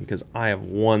melee weapon, because I have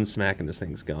one smack and this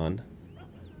thing's gone.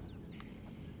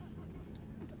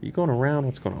 Are you going around?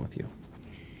 What's going on with you?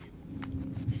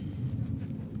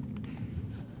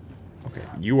 Okay,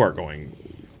 you are going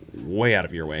way out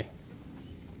of your way.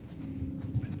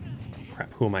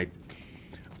 Crap, who am I?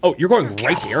 Oh, you're going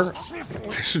right there?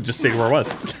 I should have just stayed where I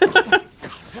was.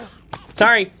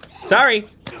 Sorry. Sorry.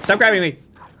 Stop grabbing me.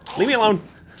 Leave me alone.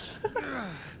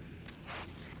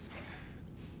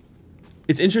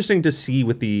 It's interesting to see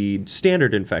with the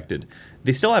standard infected,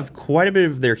 they still have quite a bit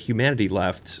of their humanity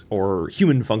left, or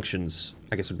human functions,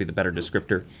 I guess would be the better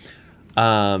descriptor,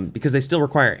 because they still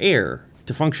require air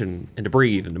to function and to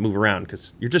breathe and to move around,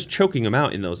 because you're just choking them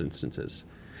out in those instances.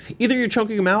 Either you're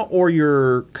choking them out or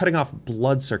you're cutting off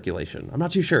blood circulation. I'm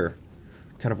not too sure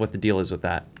kind of what the deal is with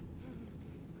that.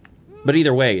 But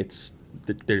either way, it's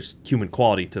there's human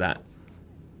quality to that.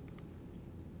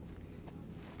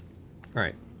 All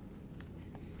right.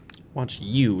 Want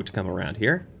you to come around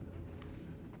here.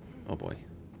 Oh boy.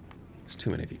 There's too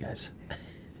many of you guys.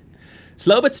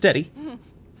 Slow but steady.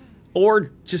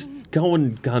 Or just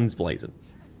going guns blazing.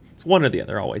 It's one or the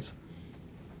other, always.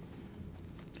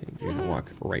 Okay, you're gonna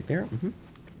walk right there.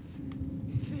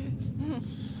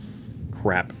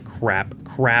 Crap, crap,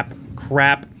 crap,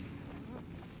 crap.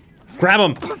 Grab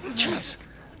him! Jeez.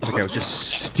 Okay, I was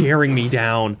just staring me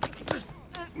down.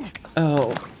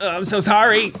 Oh, I'm so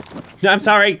sorry. I'm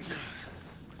sorry.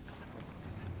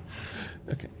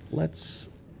 Okay, let's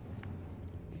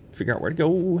figure out where to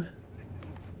go.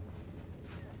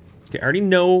 Okay, I already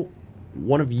know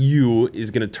one of you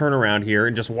is going to turn around here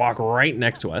and just walk right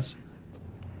next to us.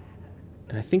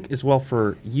 And I think as well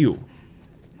for you.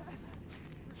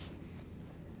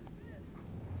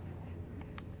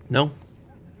 No?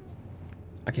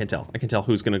 I can't tell. I can tell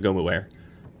who's going to go where.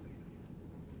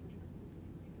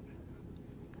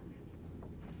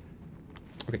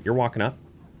 Okay, you're walking up.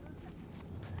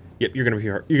 Yep, you're going to be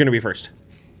here. You're going to be first.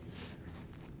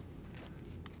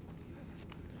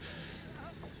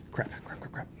 Crap, crap,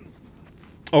 crap, crap.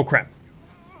 Oh, crap.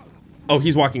 Oh,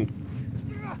 he's walking.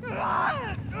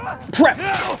 Crap!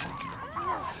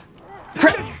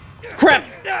 Crap! Crap!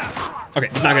 Okay,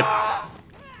 not good.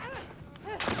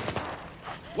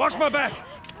 Watch my back.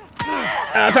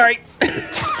 Sorry.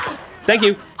 Thank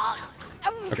you.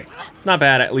 Okay, not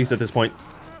bad, at least at this point.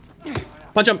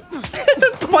 Punch him!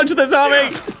 Punch the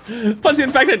zombie! Punch the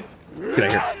infected!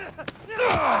 Get out here.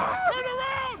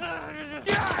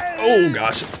 Oh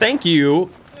gosh, thank you.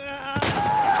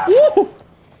 Woo!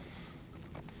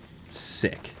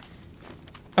 Sick.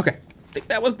 Okay, I think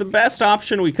that was the best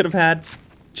option we could have had.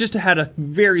 Just to had a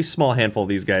very small handful of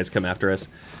these guys come after us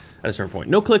at a certain point.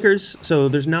 No clickers, so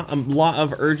there's not a lot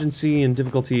of urgency and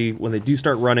difficulty when they do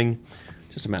start running.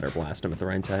 Just a matter of blasting them at the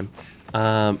right time.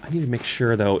 I need to make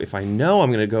sure, though, if I know I'm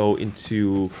going to go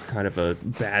into kind of a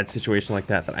bad situation like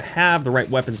that, that I have the right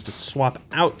weapons to swap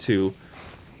out to,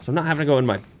 so I'm not having to go in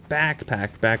my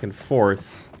backpack back and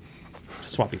forth to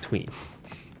swap between.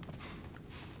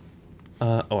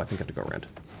 Oh, I think I have to go around.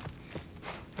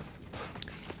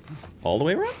 All the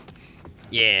way around?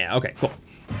 Yeah, okay, cool.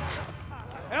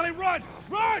 Ellie, run!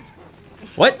 Run!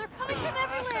 What? They're coming from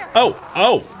everywhere.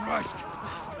 Oh! Christ.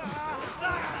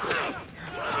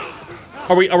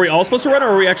 Are we all supposed to run, or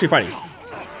are we actually fighting?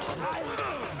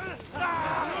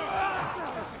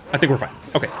 I think we're fine.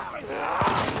 Okay.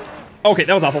 Okay,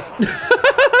 that was awful.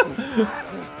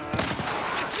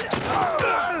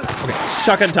 Okay,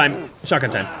 shotgun time. Shotgun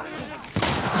time.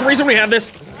 There's a reason we have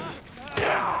this.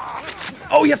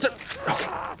 Oh, he has to. Okay.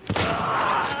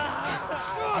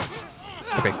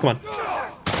 Okay, come on.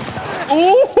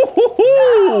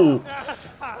 Ooh!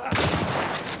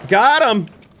 Got him.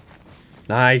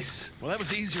 Nice. Well, that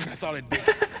was easier than I thought it'd be.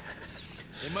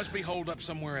 They must be holed up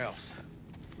somewhere else.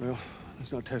 Well,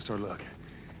 let's not test our luck.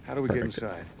 How do we Perfect. get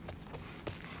inside?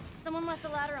 Someone left a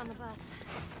ladder on the bus.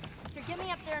 Here, get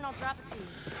me up there and I'll drop it to you.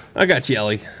 I got you,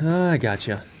 Ellie. I got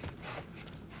you.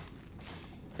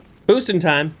 Boosting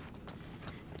time.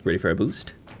 Ready for a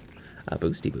boost? A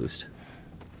boosty boost.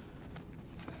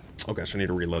 Oh gosh, I need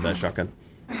to reload that shotgun.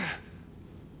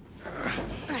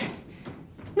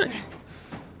 Nice.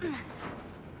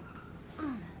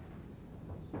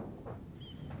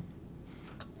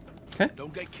 Okay.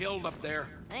 Don't get killed up there.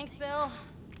 Thanks, Bill.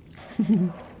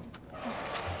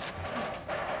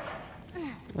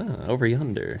 Over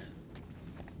yonder.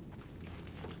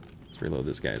 Let's reload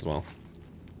this guy as well.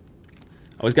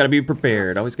 Always gotta be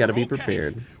prepared. Always gotta be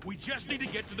prepared. We just need to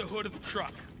get to the hood of the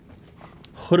truck.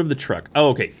 Hood of the truck. Oh,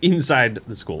 okay. Inside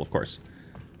the school, of course.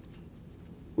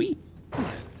 Whee.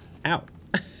 Ow.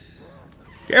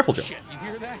 Careful, Joe. Shit, you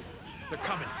hear that? They're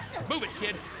coming. Move it,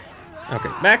 kid. Okay,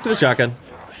 back to the shotgun.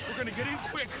 We're gonna get in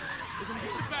quick. We're gonna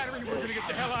get the battery. We're gonna get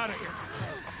the hell out of here.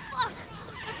 Look,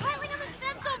 they're piling on this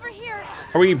fence over here.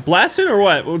 Are we blasting or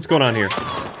what? What's going on here?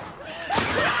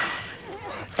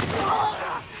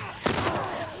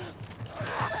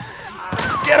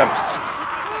 Get him!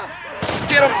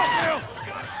 Get him!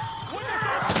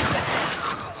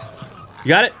 You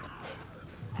got it?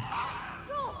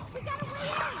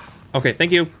 Okay,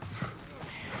 thank you.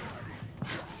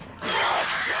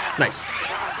 Nice.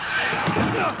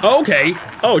 Okay.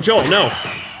 Oh, Joel, no.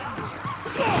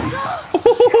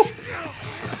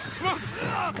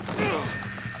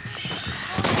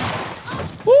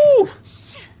 Woo!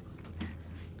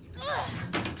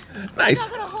 Nice.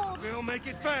 Not gonna hold. We'll make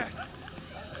it fast.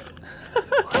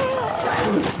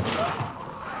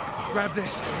 Grab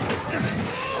this.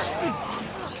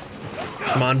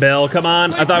 Come on, Bill. Come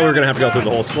on. I thought we were going to have to go through the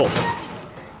whole school.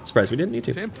 Surprised we didn't need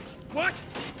to. Tim? What?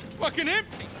 Fucking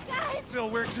empty. Guys! Bill,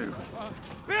 where to?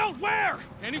 Bill, where?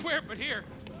 Anywhere but here.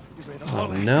 Oh,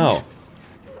 no.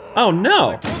 Oh,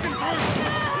 no.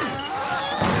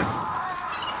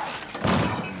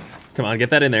 Come on, get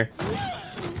that in there.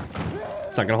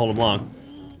 It's not going to hold him long.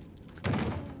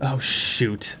 Oh,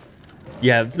 shoot.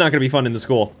 Yeah, it's not going to be fun in the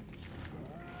school.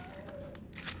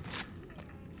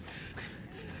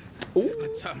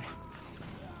 Let's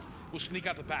we'll sneak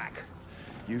out the back.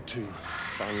 You two.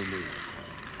 Follow me.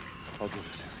 I'll get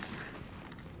us out of here.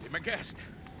 Be my guest.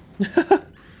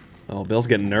 Oh, Bill's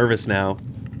getting nervous now.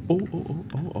 Oh, oh,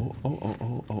 oh, oh, oh, oh,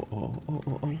 oh, oh, oh, oh,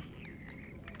 oh, oh.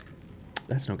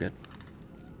 That's no good.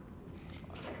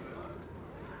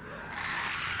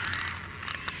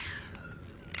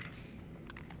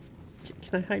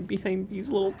 Can I hide behind these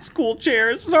little school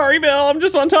chairs? Sorry, Bill, I'm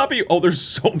just on top of you. Oh, there's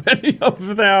so many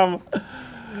of them.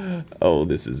 Oh,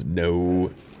 this is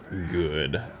no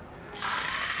good.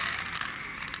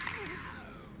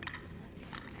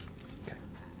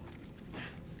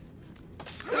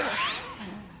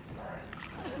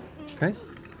 Okay.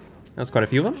 That was quite a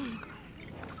few of them.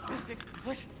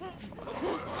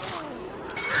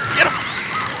 Get him!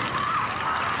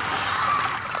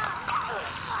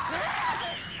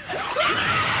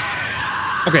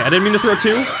 Okay, I didn't mean to throw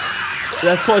two.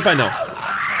 That's totally fine though.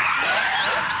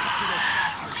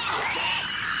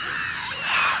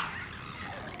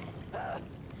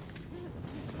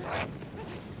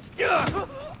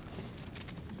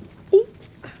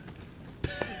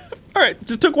 Alright,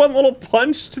 just took one little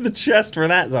punch to the chest for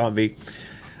that zombie.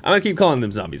 I'm gonna keep calling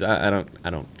them zombies. I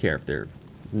don't care if they're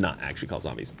not actually called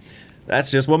zombies.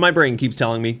 That's just what my brain keeps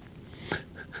telling me.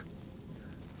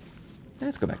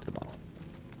 Let's go back to the bottle.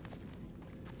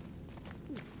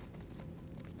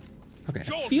 Okay,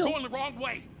 Joel's I feel... going the wrong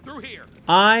way. Through here.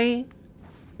 I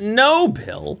know,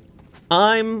 Bill.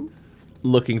 I'm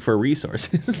looking for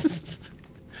resources.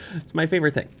 It's my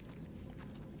favorite thing.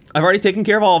 I've already taken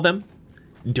care of all of them.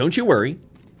 Don't you worry.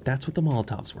 That's what the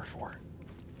Molotovs were for.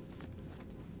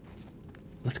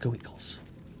 Let's go, Eagles.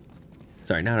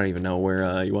 Sorry, now I don't even know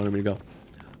where you wanted me to go.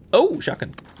 Oh,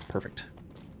 shotgun. Perfect.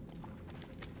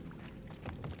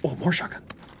 Oh, more shotgun.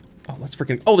 Oh, let's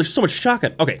freaking... Oh, there's so much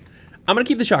shotgun. Okay, I'm going to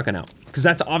keep the shotgun out, because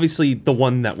that's obviously the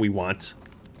one that we want.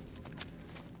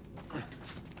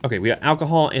 Okay, we got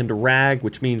alcohol and a rag,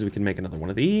 which means we can make another one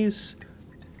of these.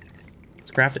 Let's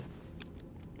craft it.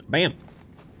 Bam.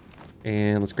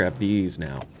 And let's grab these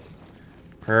now.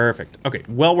 Perfect. Okay,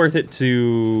 well worth it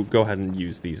to go ahead and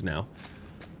use these now.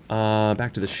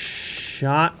 Back to the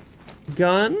shotgun.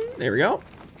 There we go.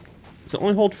 Does it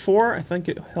only hold 4? I think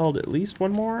it held at least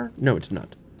one more. No, it did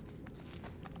not.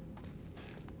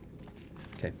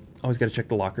 Okay, always got to check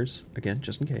the lockers again,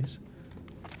 just in case.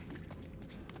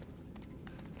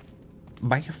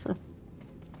 Bye.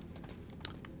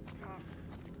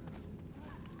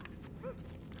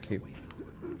 Okay.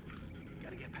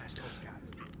 Gotta get past those guys.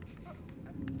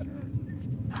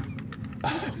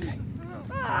 Oh, okay.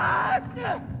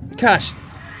 Gosh,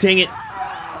 dang it.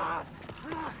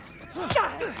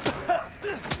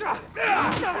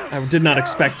 I did not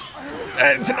expect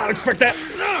that.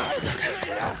 Okay.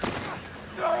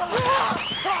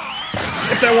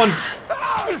 Get that one.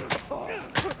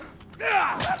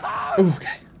 Ooh,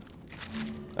 okay.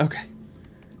 Okay.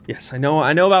 Yes, I know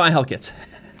about my health kits.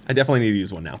 I definitely need to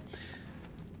use one now.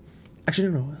 Actually,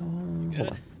 no. Hold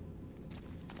on.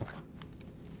 Okay.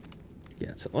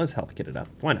 Yeah, let's health kit it up.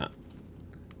 Why not?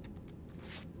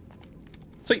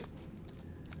 Sweet.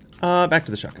 Back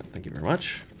to the shotgun. Thank you very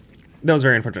much. That was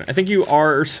very unfortunate. I think you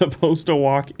are supposed to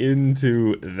walk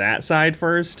into that side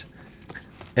first,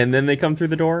 and then they come through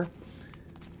the door.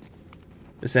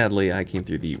 Sadly, I came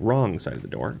through the wrong side of the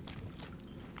door.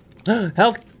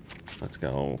 Health! Let's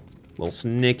go. Little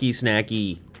snicky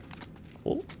snacky.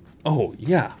 Oh,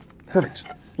 yeah. Perfect.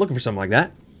 Looking for something like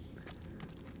that.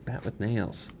 Bat with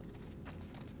nails.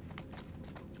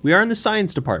 We are in the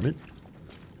science department.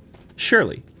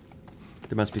 Surely,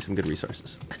 there must be some good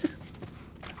resources.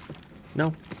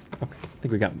 No? Okay. I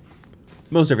think we got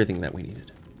most everything that we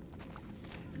needed.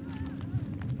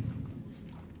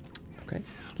 Okay.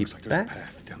 Keep Looks like that. there's a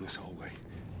path down this hallway.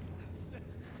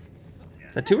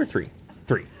 Is that 2 or 3?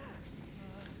 3.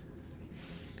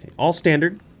 Okay. All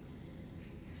standard.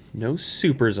 No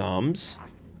super zombs.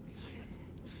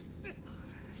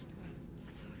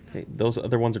 Okay. Those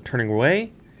other ones are turning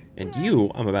away. And you,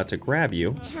 I'm about to grab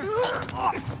you.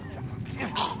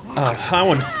 Oh,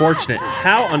 how unfortunate.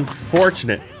 How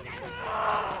unfortunate.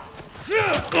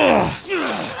 Ugh.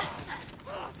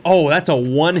 Oh, that's a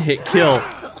one-hit kill.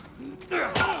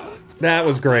 That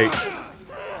was great.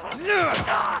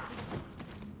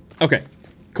 Okay.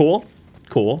 Cool.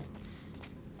 Cool.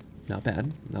 Not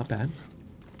bad. Not bad.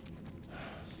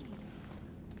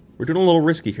 We're doing a little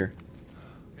risky here.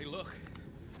 Hey, look.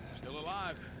 We're still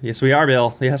alive. Yes, we are,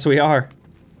 Bill. Yes, we are.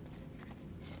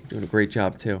 We're doing a great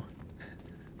job, too.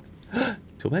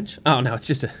 Tool bench? Oh, no, it's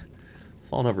just a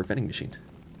fallen over vending machine.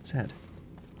 Sad.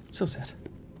 So sad.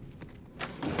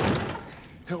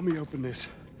 Help me open this.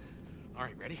 All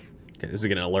right, ready? Okay, this is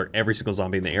going to alert every single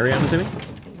zombie in the area, I'm assuming.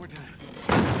 One more time.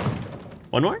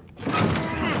 One more?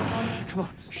 Come on.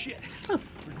 Shit. Oh,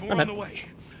 There's not more on bad. the way.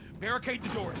 Barricade the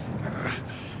doors.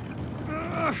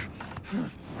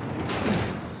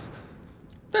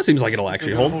 That seems like it'll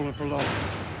actually hold. Hold it for long.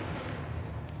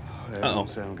 That Uh-oh. don't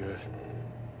sound good.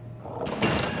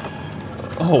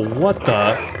 Oh, what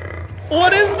the?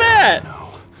 What is that?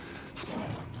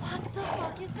 What the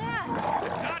fuck is that?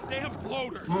 Goddamn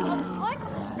bloater. What?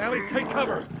 Ellie, take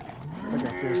cover. I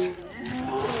got this.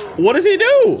 What does he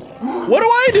do? What do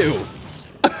I do?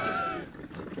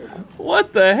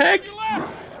 What the heck?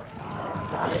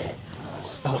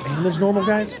 Oh, and there's normal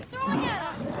guys? They're throwing at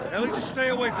us. Ellie, just stay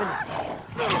away from it.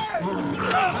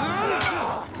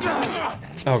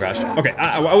 Oh gosh. Okay,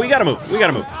 we gotta move. We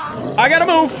gotta move. I gotta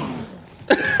move.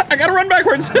 I gotta run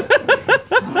backwards. Get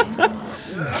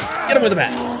him with a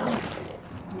bat.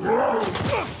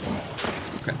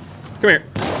 Okay, come here.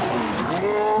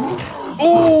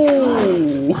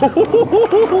 Oh! What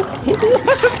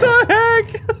the heck?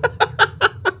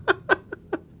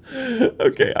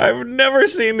 Okay, I've never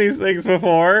seen these things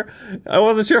before. I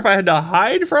wasn't sure if I had to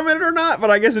hide from it or not,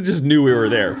 but I guess it just knew we were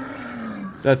there.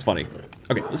 That's funny.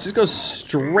 Okay, let's just go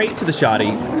straight to the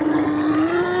shoddy.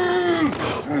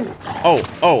 Oh,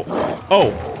 oh,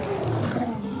 oh.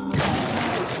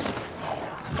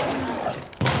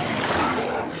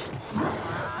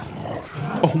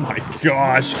 Oh my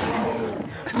gosh.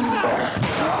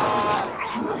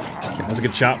 Okay, that was a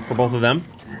good shot for both of them.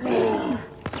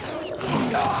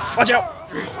 Watch out.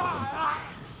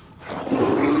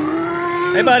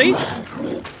 Hey, buddy.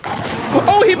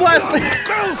 Oh, he blasted.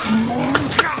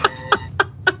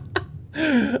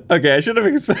 Okay, I should have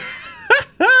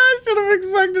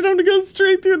expected him to go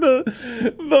straight through the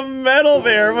metal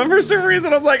there, but for some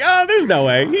reason I was like, oh, there's no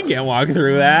way. He can't walk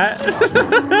through that.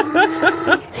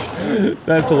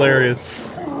 That's hilarious.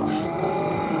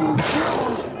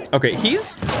 Okay,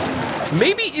 he's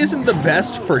maybe isn't the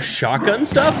best for shotgun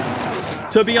stuff,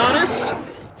 to be honest.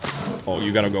 Oh,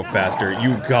 you gotta go faster.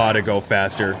 You gotta go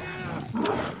faster.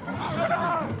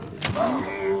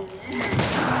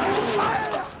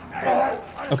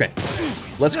 Okay,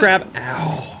 let's grab,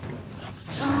 ow.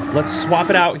 Let's swap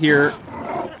it out here,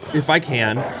 if I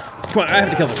can. Come on, I have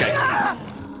to kill this guy.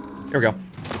 Here we go.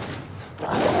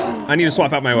 I need to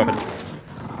swap out my weapon.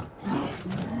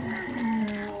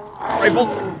 Rifle,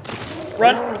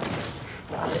 run.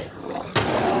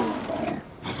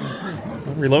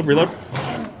 Reload, reload.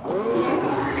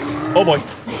 Oh boy.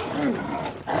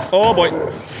 Oh boy.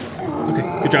 Okay,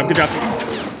 good job, good job.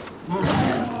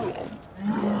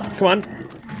 Come on.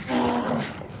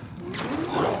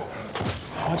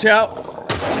 Watch out.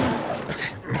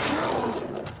 Okay.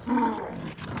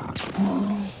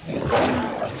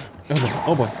 Oh boy,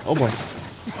 oh boy, oh boy.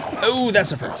 Oh, that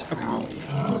stuff hurts. Okay.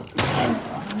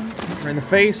 Right in the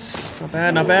face. Not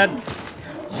bad, not bad.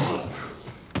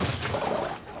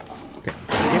 Okay.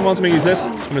 Game wants me to use this.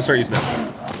 I'm gonna start using this.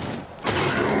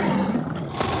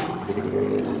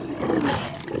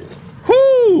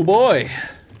 Whoo, boy.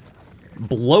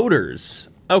 Bloaters.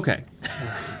 Okay.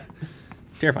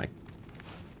 Terrifying.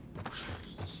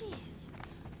 Jeez.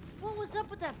 What was up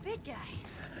with that big guy?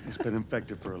 He's been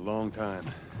infected for a long time.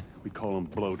 We call them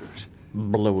bloaters.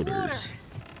 Bloaters.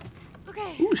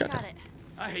 Okay, Ooh, got shotgun. it.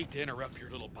 I hate to interrupt your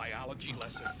little biology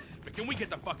lesson, but can we get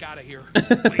the fuck out of here,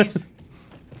 please?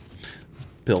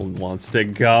 Bill wants to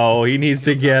go. He needs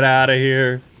to get out of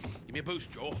here. Give me a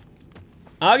boost, Joel.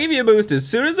 I'll give you a boost as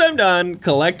soon as I'm done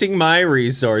collecting my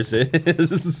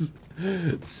resources.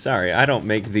 Sorry, I don't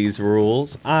make these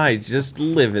rules. I just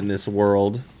live in this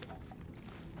world.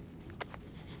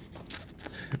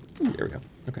 Ooh, there we go.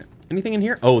 Okay. Anything in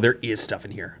here? Oh, there is stuff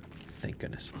in here. Thank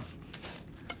goodness.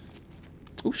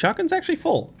 Ooh, shotgun's actually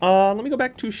full. Let me go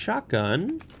back to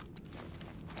shotgun.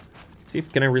 See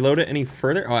if can I reload it any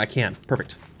further? Oh, I can.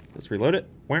 Perfect. Let's reload it.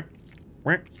 Wah,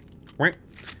 wah, wah.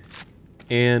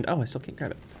 And oh, I still can't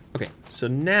grab it. Okay, so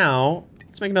now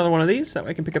let's make another one of these. That way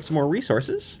I can pick up some more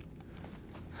resources.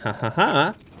 Ha ha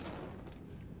ha.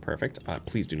 Perfect.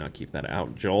 Please do not keep that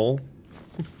out, Joel.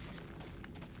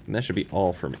 And that should be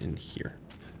all from in here.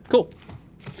 Cool.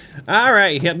 All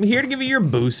right, I'm here to give you your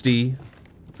boosty.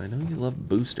 I know you love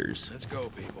boosters. Let's go,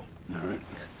 people. All right.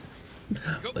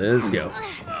 Let's go.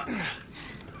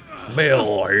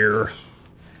 Bill here.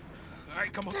 All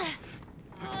right, come on.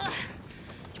 All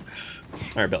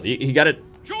right, Bill, you got it.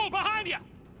 Joel, behind you!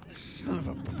 Son of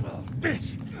a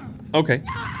bitch. Okay.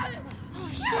 Oh,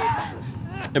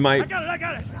 shit. Am I? I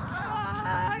got it.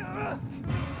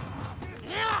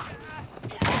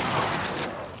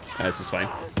 This is fine.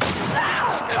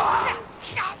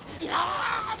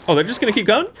 Oh, they're just gonna keep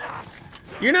going?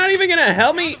 You're not even gonna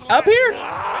help me up here?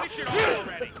 Finish it off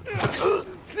already.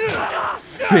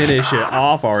 finish it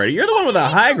off already. You're the one with a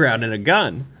high ground and a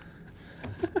gun.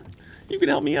 You can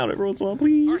help me out every once in a while,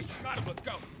 please. Got it. Let's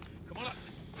go. Come on up.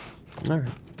 All right.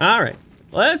 All right.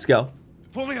 Let's go.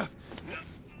 Pull me up.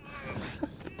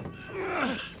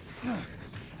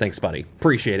 Thanks, buddy.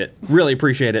 Appreciate it. Really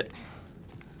appreciate it.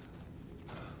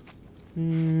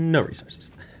 No resources.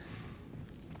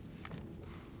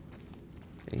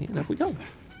 And up we go.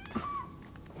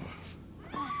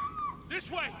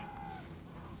 This way.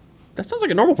 That sounds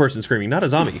like a normal person screaming, not a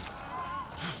zombie.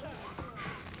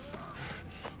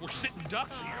 We're sitting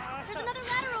ducks here. There's another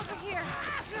ladder over here.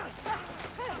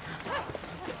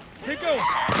 Keep going.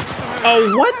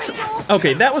 Oh, what?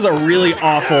 Okay, that was a really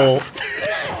awful...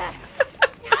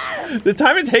 The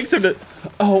time it takes him to...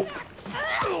 Oh,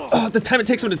 the time it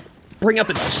takes him to bring out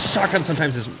the shotgun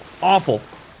sometimes is awful.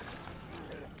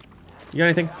 You got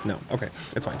anything? No. Okay,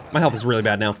 it's fine. My health is really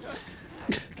bad now.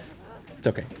 It's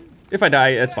okay. If I die,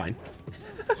 it's fine.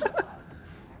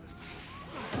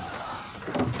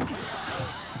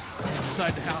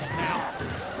 Inside the house now.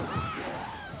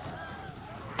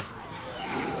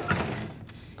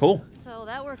 Cool. So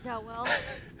that worked out well.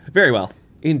 Very well.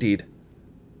 Indeed.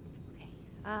 Okay.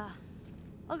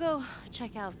 I'll go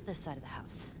check out this side of the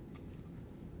house.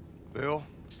 Bill?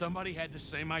 Somebody had the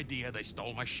same idea. They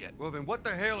stole my shit. Well, then what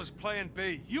the hell is plan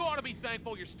B? You ought to be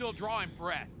thankful you're still drawing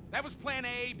breath. That was plan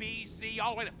A, B, C,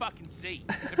 all the way to fucking Z.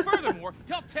 And furthermore,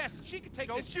 tell Tess that she could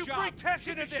take this job. Don't you bring Tess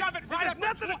into this. Shove it right up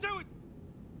nothing to do with...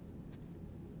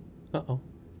 Uh-oh.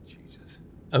 Jesus.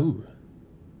 Oh.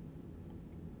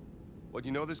 What,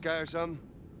 you know this guy or something?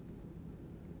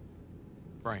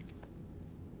 Frank.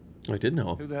 I did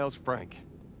know. Who the hell's Frank?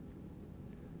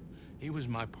 He was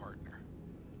my partner.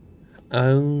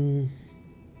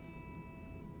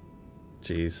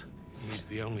 Jeez. He's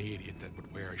the only idiot that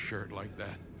would wear a shirt like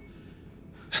that.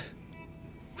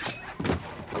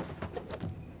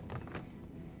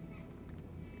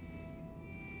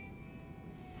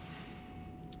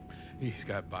 He's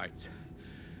got bites.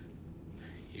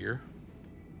 Here.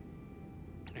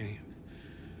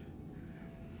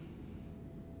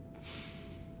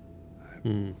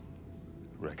 And I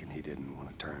reckon he didn't want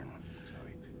to turn, so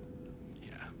he...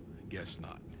 yeah, I guess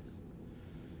not.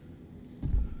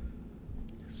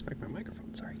 Smack my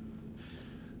microphone, sorry.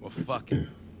 Well, fuck it.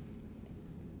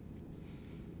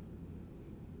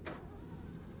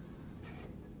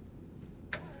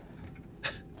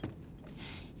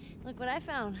 Look what I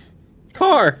found. It's got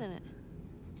Car. some gas in it.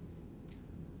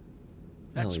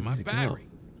 That's Ellie, my where'd it go? battery.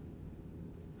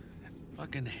 That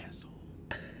fucking asshole.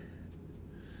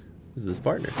 Who's this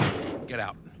partner? Get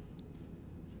out.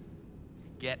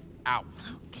 Get out.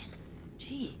 Okay.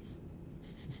 Jeez.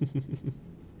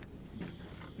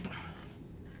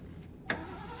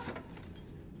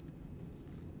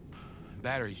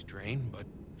 Battery's drained, but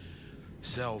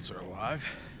cells are alive.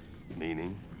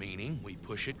 Meaning? Meaning, we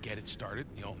push it, get it started,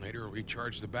 the alternator will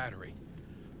recharge the battery.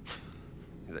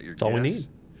 Is that your That's all we guess? need.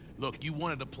 Look, you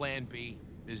wanted a plan B.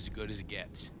 This is as good as it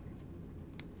gets.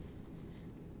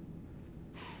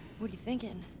 What are you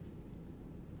thinking?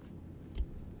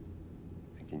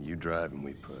 Thinking you drive and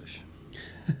we push.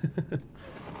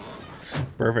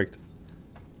 Perfect.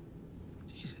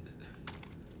 Jesus.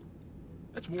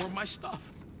 That's more of my stuff.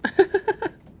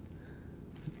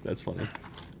 That's funny.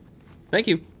 Thank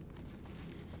you.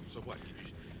 So what, you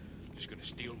just gonna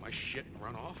steal my shit and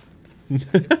run off? Is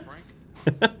that it, Frank?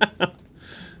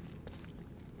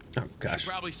 Oh, gosh. Should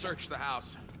probably search the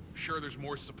house. I'm sure there's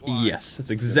more supplies. Yes, that's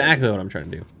exactly what I'm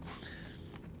trying to do.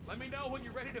 Let me know when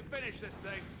you're ready to finish this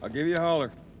thing. I'll give you a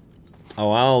holler.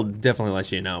 Oh, I'll definitely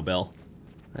let you know, Bill.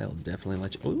 I'll definitely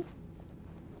let you... Ooh.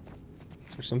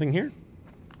 Is there something here?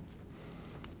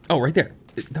 Oh, right there.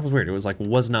 That was weird. It was like,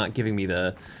 was not giving me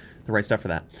the right stuff for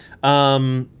that.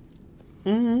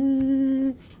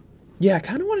 Yeah, I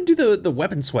kind of want to do the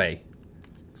weapon sway.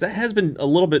 Because that has been a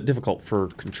little bit difficult for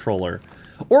controller.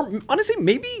 Or, honestly,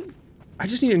 maybe I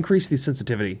just need to increase the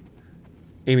sensitivity.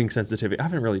 Aiming sensitivity. I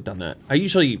haven't really done that. I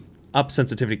usually up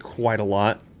sensitivity quite a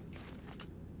lot.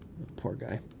 Poor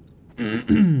guy. I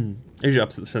usually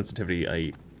up the sensitivity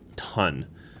a ton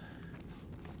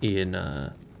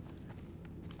in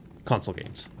console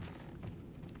games.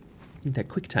 Need that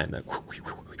quick time, that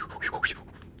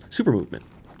super movement.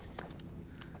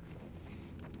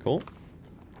 Cool.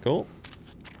 Cool.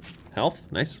 Health,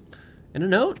 nice. And a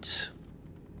note.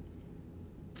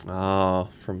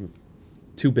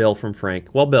 To Bill from Frank.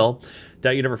 Well, Bill,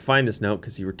 doubt you'd ever find this note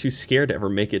because you were too scared to ever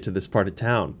make it to this part of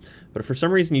town. But if for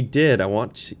some reason you did, I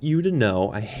want you to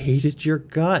know I hated your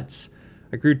guts.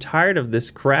 I grew tired of this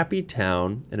crappy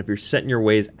town and of your set in your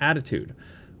ways attitude.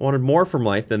 I wanted more from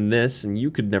life than this, and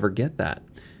you could never get that.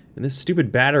 And this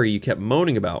stupid battery you kept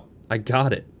moaning about. I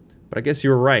got it. But I guess you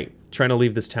were right. Trying to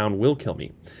leave this town will kill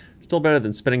me. Still better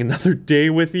than spending another day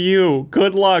with you.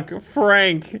 Good luck,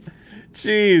 Frank.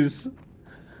 Jeez.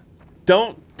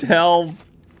 Don't tell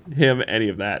him any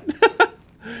of that.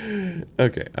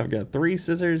 Okay, I've got 3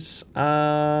 scissors.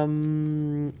 I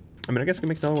mean, I guess I can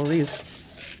make another one of these.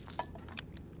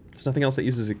 There's nothing else that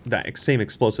uses that same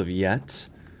explosive yet.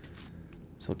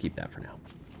 So I'll keep that for now.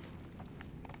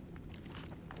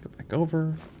 Go back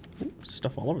over. Ooh,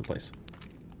 stuff all over the place.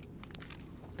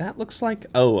 That looks like...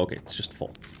 Oh, okay, it's just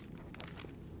full.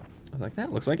 I was like,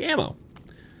 that looks like ammo.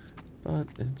 But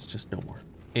it's just no more.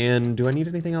 And do I need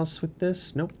anything else with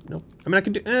this? Nope, nope. I mean, I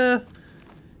can do...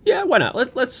 yeah, why not?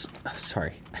 Let's...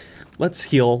 Sorry. Let's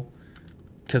heal.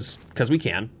 Because we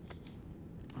can.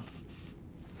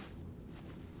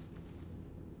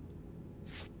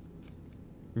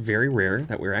 Very rare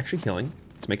that we're actually healing.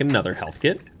 Let's make another health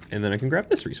kit. And then I can grab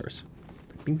this resource.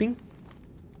 Bing, bing.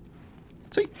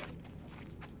 Sweet.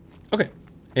 Okay.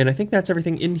 And I think that's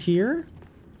everything in here.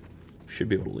 Should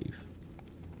be able to leave.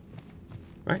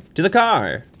 All right, to the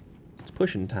car. It's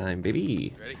pushing time,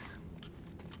 baby. Ready?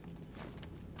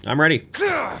 I'm ready.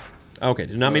 Okay,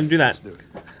 did not mean to do that. Let's do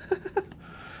it.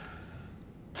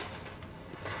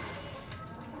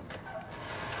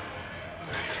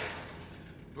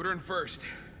 Put her in first.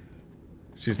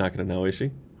 She's not gonna know, is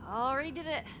she? Already did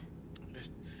it.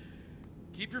 Just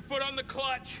keep your foot on the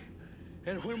clutch,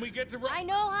 and when we get to I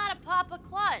know how to pop a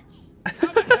clutch.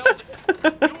 how the hell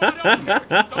you want it over here, but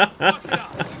don't fuck it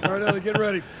up. All right, Ellie, get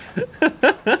ready.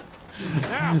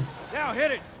 Now,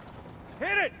 hit it.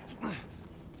 Hit it.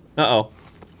 Uh-oh.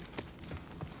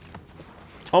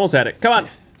 Almost had it. Come on.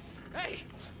 Hey,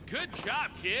 good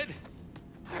job, kid.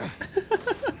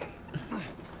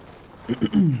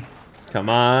 Come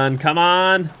on, come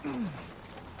on.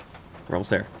 We're almost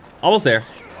there. Almost there.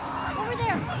 Over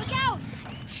there, look out!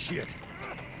 Shit.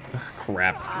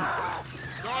 Crap.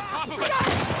 You're on top of it.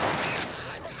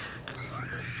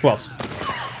 Who else?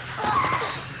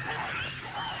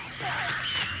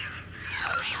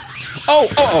 Oh,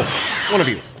 oh, oh. One of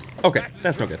you. Okay,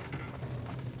 that's no good.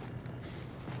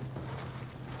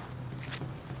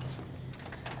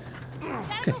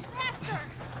 Gotta go faster!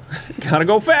 Gotta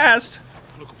go fast.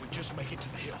 Look, if we just make it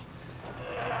to the hill,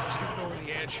 just get it over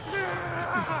the edge.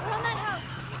 Around that house!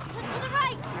 To the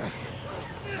right!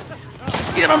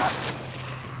 Get him.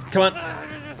 Come on.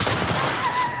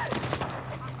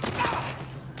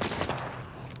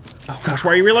 Oh gosh,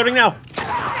 why are you reloading now?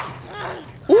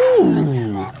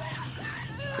 Ooh.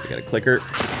 We got a clicker.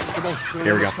 Come on.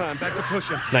 Here we go. Time. Back to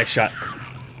pushing. Nice shot.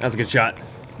 That was a good shot.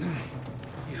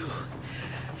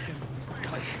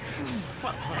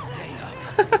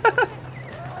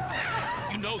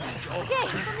 You know them, Joel. Okay,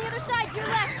 from the other side, to your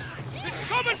left! It's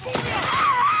coming for you!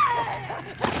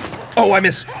 Oh, I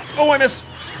missed. Oh, I missed.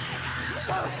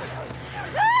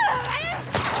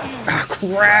 Ah,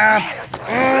 crap.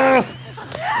 Ugh.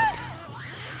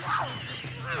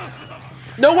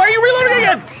 No, why are you reloading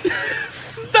again?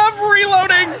 Stop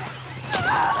reloading.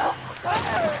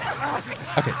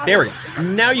 Okay, there we go.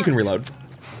 Now you can reload.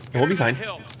 And we'll be fine.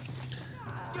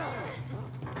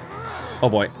 Oh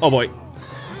boy. Oh boy.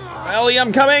 Ellie,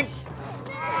 I'm coming.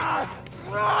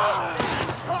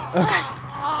 Okay.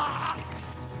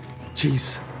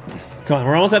 Jeez. Come on,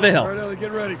 we're almost at the All right, hill. Ellie,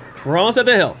 get ready. We're almost at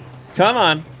the hill. Come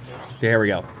on. There we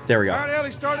go. There we All go. right,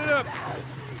 Ellie, start it up.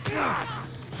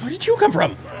 Where did you come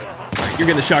from? You're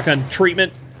getting the shotgun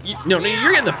treatment. No,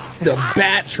 you're getting the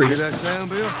bat Hear treatment. that sound,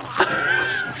 Bill?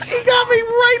 He got me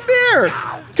right there.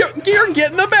 You're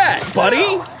getting the bat,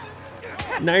 buddy.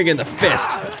 Now you're getting the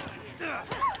fist.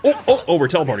 Oh, oh, oh, we're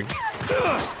teleporting.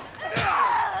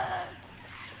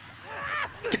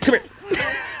 Come here.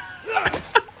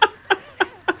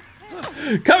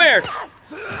 Come here.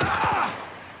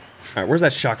 All right, where's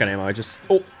that shotgun ammo? I just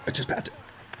passed it.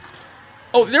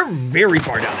 Oh, they're very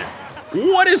far down there.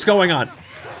 What is going on?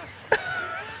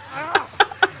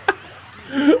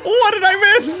 What did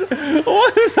I miss?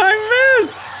 What did I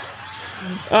miss?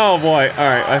 Oh boy. All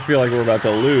right, I feel like we're about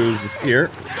to lose this here.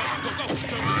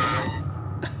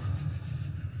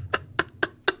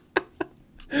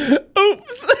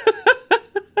 Oops.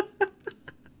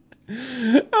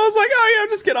 I was like, oh yeah, I'm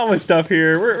just getting all my stuff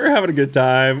here. We're having a good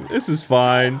time. This is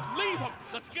fine. Leave them.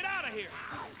 Let's get out of here.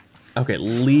 Okay,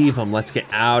 leave them. Let's get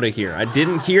out of here. I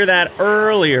didn't hear that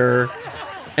earlier.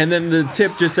 And then the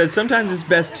tip just said sometimes it's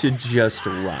best to just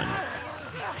run.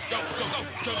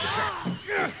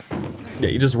 Yeah,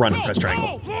 you just run and press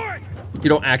triangle. You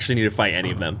don't actually need to fight any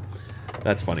of them.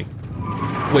 That's funny.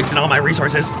 Wasting all my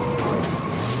resources.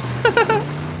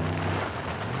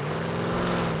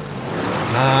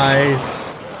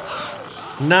 Nice.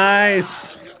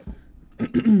 Nice.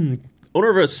 Owner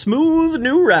of a smooth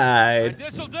new ride.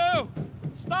 This'll do.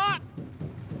 Stop.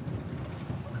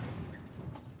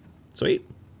 Sweet.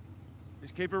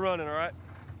 Just keep it running, all right?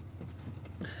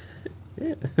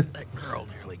 Yeah. That girl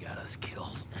nearly got us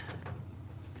killed.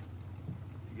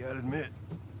 You gotta admit,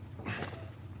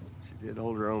 she did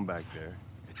hold her own back there.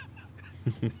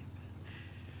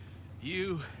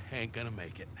 You ain't gonna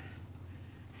make it.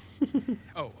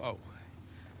 Oh.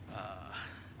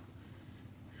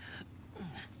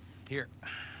 Here.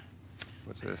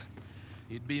 What's this?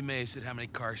 You'd be amazed at how many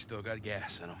cars still got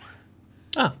gas in them.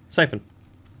 Ah, siphon.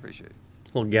 Appreciate it.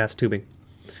 Little gas tubing.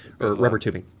 Or Good rubber luck.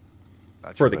 tubing.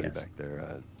 About For your the buddy gas. back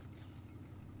there.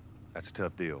 That's a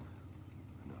tough deal.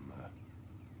 And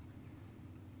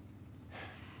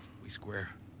We square.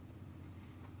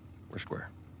 we're square.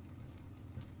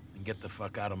 And get the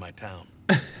fuck out of my town.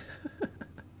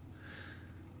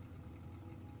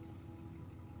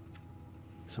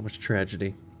 So much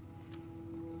tragedy.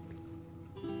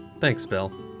 Thanks,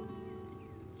 Bill.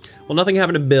 Well, nothing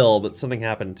happened to Bill, but something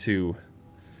happened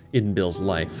in Bill's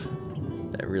life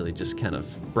that really just kind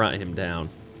of brought him down,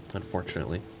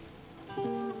 unfortunately.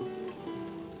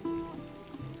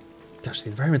 Gosh, the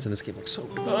environments in this game look so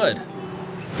good.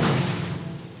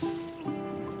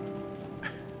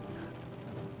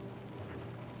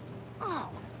 Oh,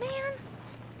 man.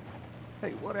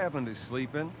 Hey, what happened to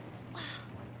sleeping?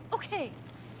 Okay.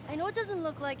 I know it doesn't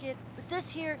look like it, but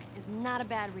this here is not a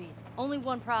bad read. Only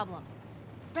one problem.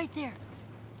 Right there.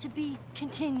 To be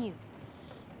continued.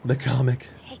 The comic.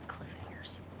 I hate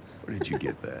cliffhangers. Where did you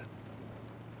get that?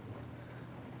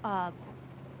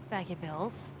 Back at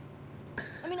Bill's.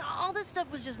 I mean, all this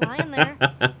stuff was just lying there.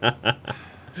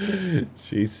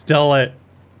 She stole it.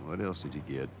 What else did you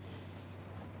get?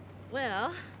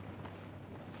 Well...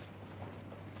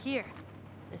 Here.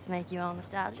 This make you all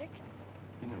nostalgic?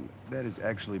 You know, that is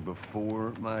actually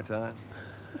before my time.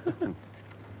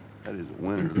 That is a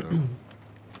winner, though.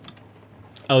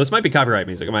 Oh, this might be copyright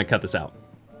music. I might cut this out.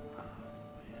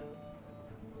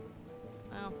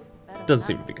 Well, better Doesn't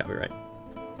seem to be copyright.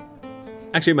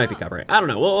 Actually, it might be copyright. I don't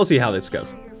know. We'll see how this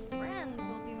goes. Your friend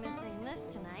will be missing this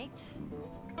tonight.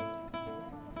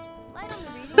 Light on the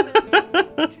reading, but it's got some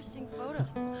interesting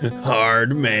photos.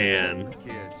 Hard man.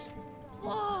 Kids.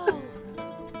 Whoa!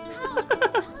 How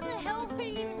the hell would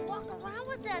he even walk around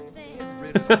with that thing?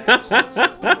 Rid of it. I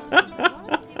want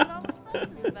to see what all the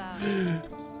fuss is about.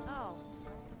 Oh,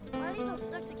 why are these all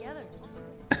stuck together?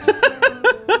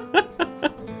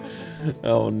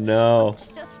 Oh no.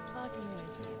 Just fucking with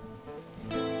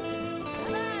you.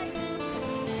 Bye-bye.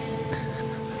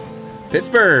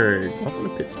 Pittsburgh. Welcome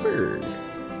to Pittsburgh.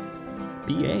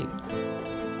 PA.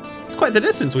 It's quite the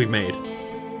distance we've made.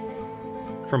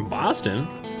 From Boston. You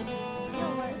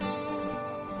know what?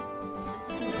 This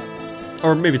isn't good.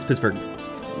 Or maybe it's Pittsburgh.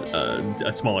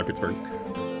 A smaller Pittsburgh.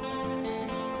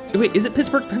 Wait, is it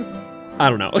Pittsburgh? I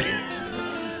don't know.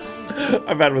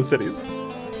 I'm bad with cities.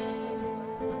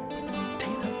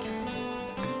 Dang it.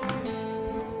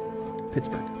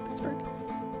 Pittsburgh.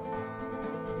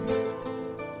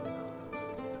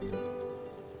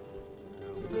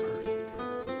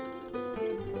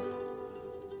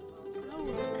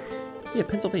 Yeah,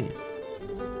 Pennsylvania.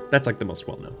 That's like the most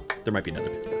well-known. There might be another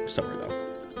Pittsburgh somewhere, though.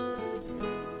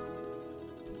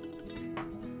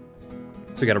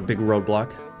 So we got a big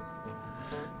roadblock.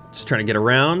 Just trying to get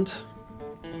around.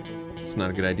 It's not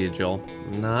a good idea, Joel.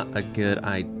 Not a good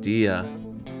idea.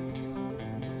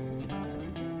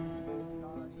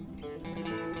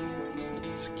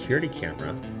 Security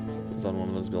camera is on one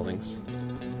of those buildings.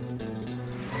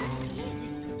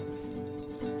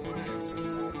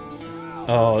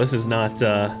 Oh, this is not,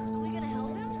 Are we gonna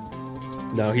help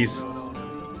him? no, he's What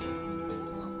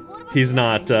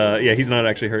about not, yeah, he's not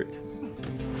actually hurt.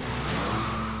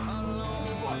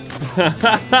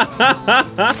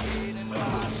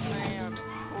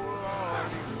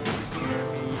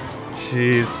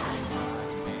 Jeez.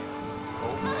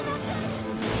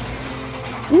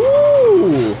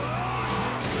 Woo!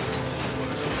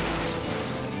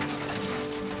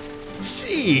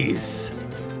 Jeez.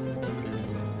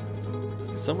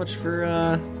 So much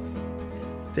for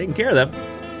taking care of them.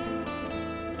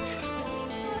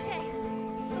 okay?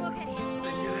 I'm okay.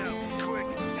 Get out, quick.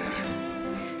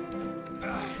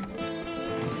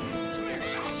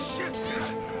 Shit.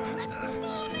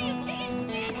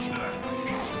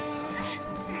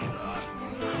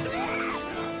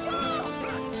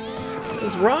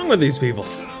 What's wrong with these people?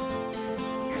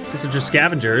 These are just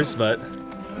scavengers, but...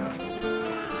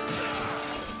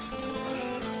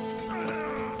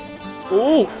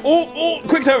 Oh!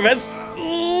 Quick time events!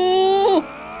 Oh!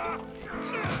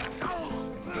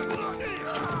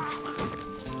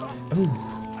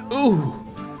 Ooh.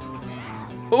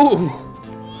 Ooh.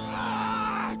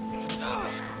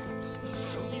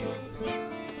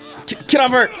 Get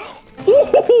off her.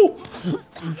 Ooh.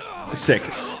 Sick.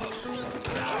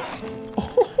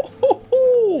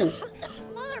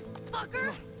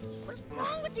 Motherfucker! What's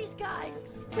wrong with these guys?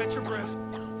 Catch your breath.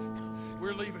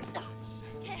 We're leaving.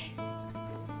 Okay.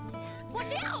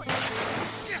 Watch out!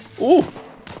 Ooh.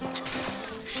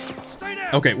 Stay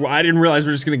down. Okay, well, I didn't realize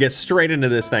we're just gonna get straight into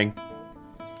this thing.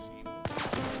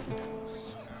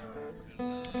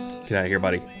 Get out of here,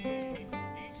 buddy.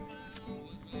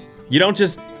 You don't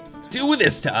just do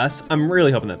this to us. I'm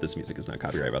really hoping that this music is not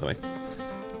copyright, by the way.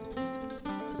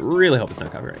 Really hope it's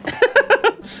not copyright.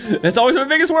 That's always my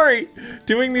biggest worry.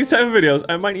 Doing these type of videos,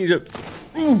 I might need to...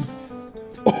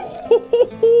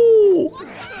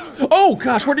 Oh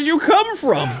gosh, where did you come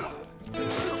from?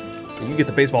 You get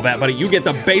the baseball bat, buddy. You get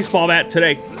the baseball bat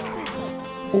today.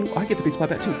 Oh, I get the baseball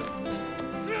bat too.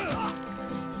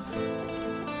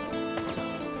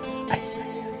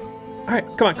 All right,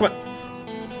 come on, come on.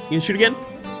 You gonna shoot again?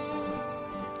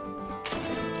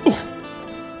 Ooh.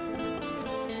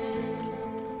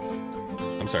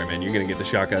 I'm sorry, man. You're gonna get the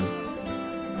shotgun.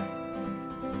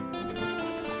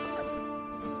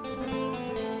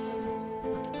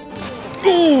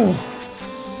 Ooh.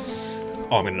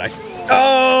 Oh, I'm gonna die.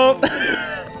 Oh,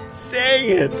 dang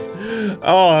it.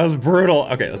 Oh, that was brutal.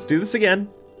 Okay, let's do this again.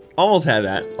 Almost had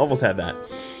that. Almost had that.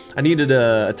 I needed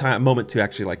a moment to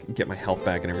actually like get my health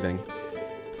back and everything.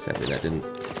 Sadly, that didn't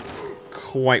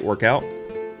quite work out.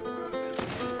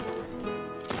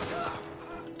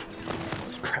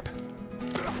 Crap.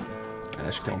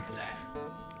 That should kill him.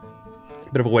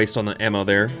 Bit of a waste on the ammo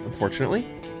there, unfortunately.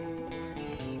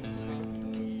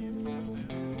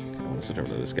 Okay, I'll switch over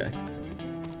to this guy.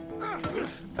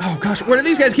 Oh gosh, where do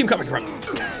these guys keep coming from?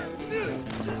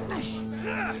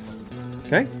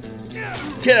 Okay.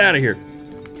 Get out of here.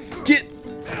 Get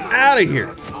out of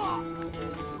here.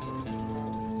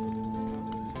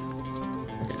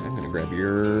 Okay, I'm gonna grab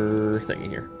your thingy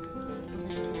here.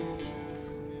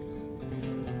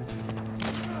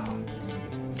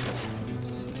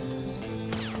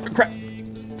 Crap.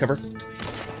 Cover.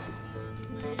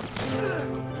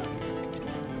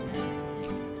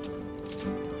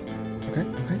 Okay,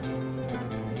 okay.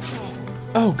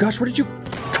 Oh gosh, where did you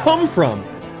come from?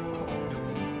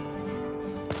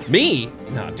 Me?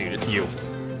 Nah, dude, it's you.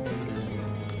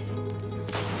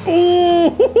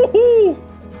 Ooh!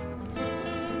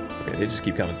 Okay, they just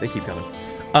keep coming. They keep coming.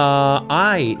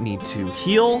 I need to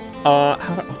heal. How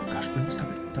do, oh gosh, no, stop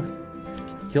it. Stop it.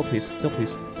 Heal, please. Heal,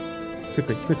 please.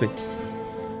 Quickly, quickly.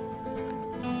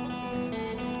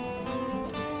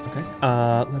 Okay,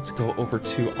 let's go over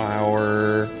to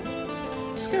our...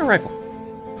 Let's get a rifle.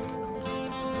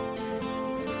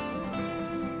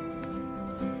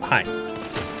 Hi.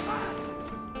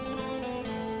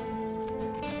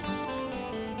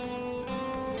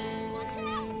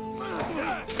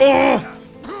 Oh!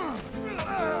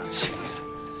 Jeez.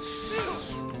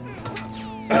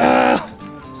 Ah!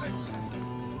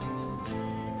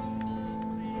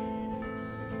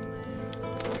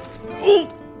 Oh!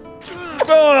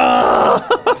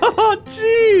 Oh!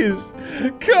 Jeez!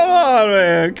 Come on,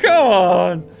 man! Come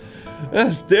on!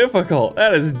 That's difficult.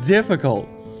 That is difficult.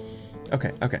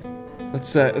 Okay, okay.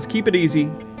 Let's keep it easy.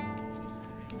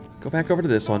 Go back over to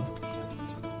this one.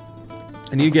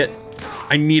 I need to get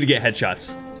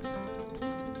headshots.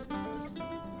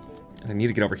 And I need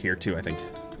to get over here too, I think.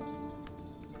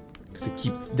 Because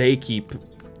they keep...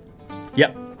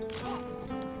 Yep.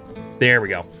 There we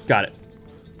go. Got it.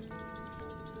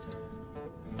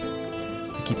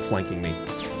 They keep flanking me.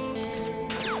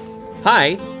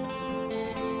 Hi.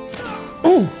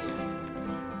 Ooh.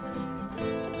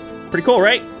 Pretty cool,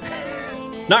 right?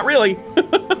 Not really. These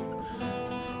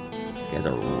guys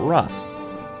are rough.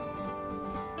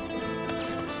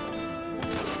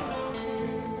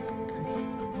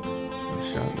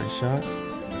 Nice shot.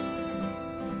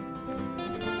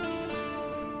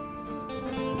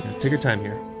 Yeah, take your time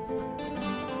here.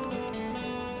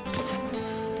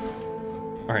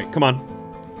 All right, come on.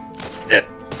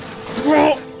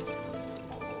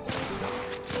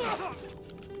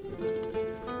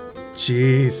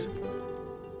 Jeez.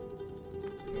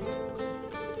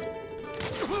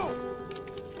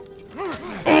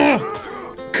 Oh,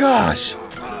 gosh.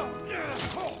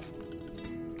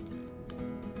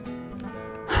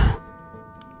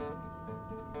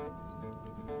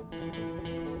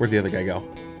 Where'd the other guy go?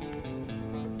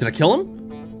 Did I kill him?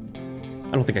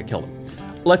 I don't think I killed him.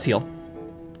 Let's heal.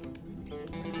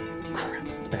 Crap.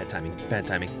 Bad timing. Bad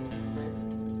timing.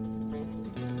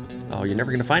 Oh, you're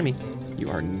never gonna find me.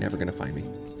 You are never gonna find me.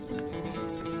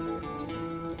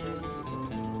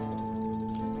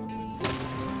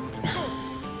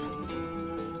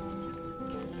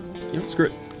 You know, screw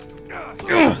it.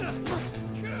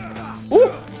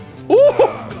 Ooh! Ooh!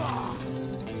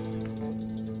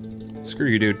 Screw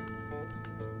you, dude.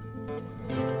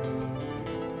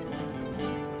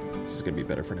 This is gonna be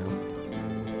better for now.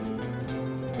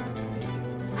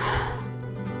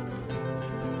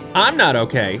 I'm not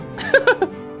okay.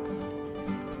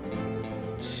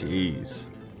 Jeez.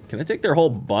 Can I take their whole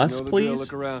bus, You know the please? deal.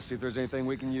 Look around, see if there's anything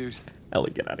we can use.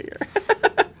 Ellie, get out of here.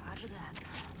 Roger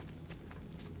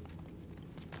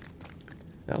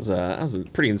that. That was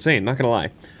pretty insane, not gonna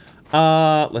lie.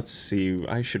 Let's see.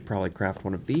 I should probably craft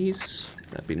one of these.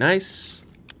 That'd be nice.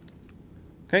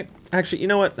 Okay. Actually, you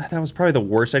know what? That was probably the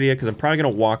worst idea because I'm probably gonna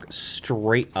walk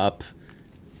straight up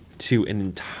to an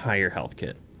entire health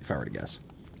kit, if I were to guess.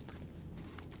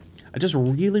 I just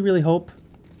really, really hope...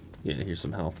 Yeah, here's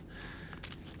some health.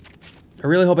 I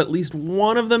really hope at least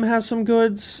one of them has some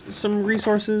goods, some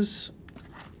resources.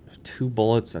 2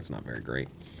 bullets, that's not very great.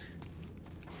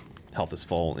 Health is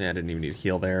full. Yeah, I didn't even need to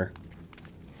heal there.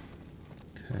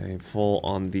 Okay, full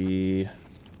on the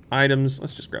items.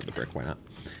 Let's just grab the brick, why not?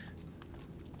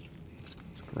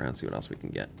 Let's look around, see what else we can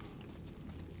get.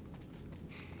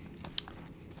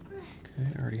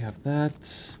 Okay, I already have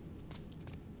that.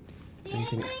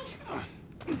 Anything?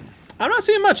 I'm not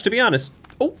seeing much, to be honest.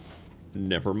 Oh,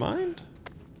 never mind.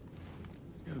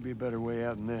 Gotta be a better way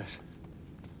out than this.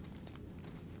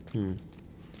 Okay,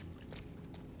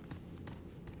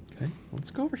 let's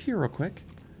go over here real quick.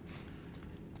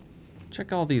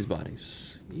 Check all these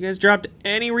bodies. You guys dropped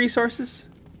any resources?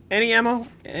 Any ammo?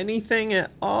 Anything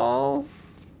at all?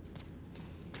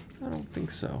 I don't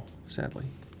think so, sadly.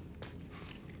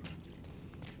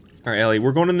 All right, Ellie,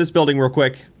 we're going in this building real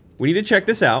quick. We need to check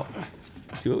this out.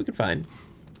 See what we can find.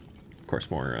 Of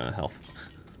course, more health.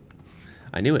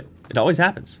 I knew it. It always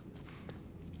happens.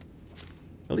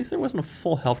 At least there wasn't a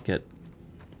full health kit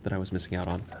that I was missing out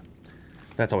on.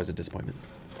 That's always a disappointment.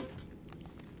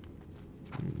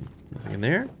 Nothing in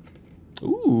there.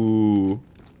 Ooh.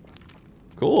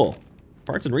 Cool.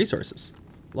 Parts and resources.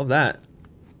 Love that.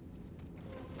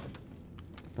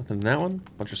 Nothing in that one.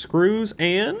 Bunch of screws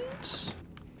and...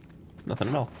 nothing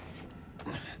at all.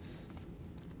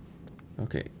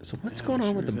 Okay, so what's going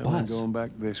on with the bus? Going back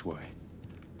this way.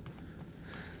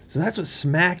 So that's what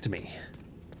smacked me.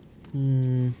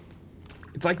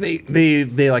 It's like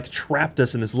they like trapped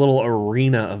us in this little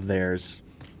arena of theirs.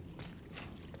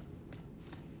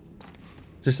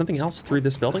 Is there something else through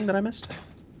this building that I missed?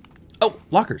 Oh,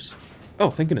 lockers.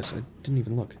 Oh, thank goodness, I didn't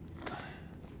even look.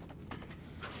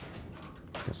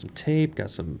 Got some tape, got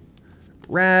some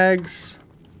rags.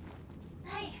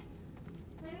 Hey,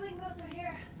 maybe we can go through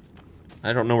here.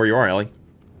 I don't know where you are, Ellie.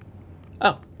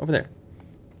 Oh, over there.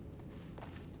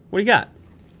 What do you got?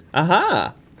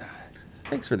 Aha!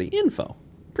 Thanks for the info.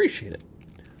 Appreciate it.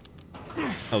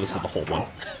 Oh, this is the whole one.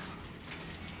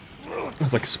 I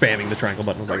was like spamming the triangle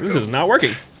button. I was like, this is not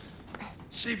working.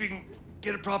 See if you can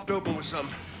get it propped open with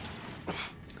something.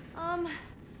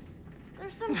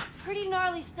 There's some pretty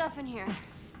gnarly stuff in here.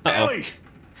 Ellie!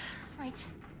 Right.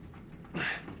 What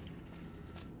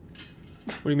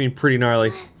do you mean pretty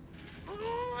gnarly?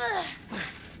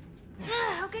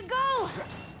 Okay, go!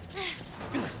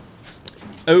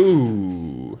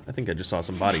 Oh, I think I just saw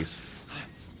some bodies.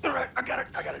 All right, I got it.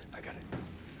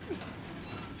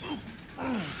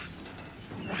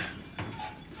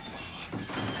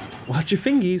 Watch your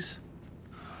fingies.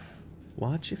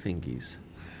 Watch your fingies.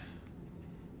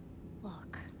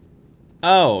 Look.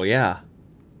 Oh, yeah.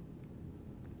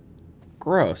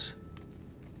 Gross.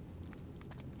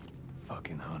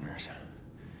 Fucking hunters.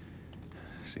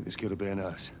 See, this could have been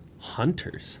us.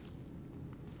 Hunters.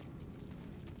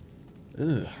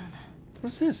 Ugh.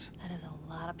 What's this? That is a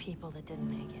lot of people that didn't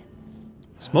make it.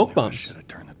 Smoke I bombs. should have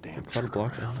turned the damn Clutter truck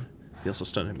blocks. around. They also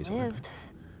stunned me something. Lived.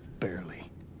 Barely.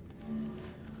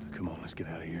 Come on, let's get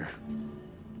out of here.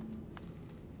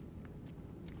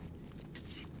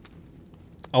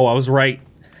 Oh, I was right.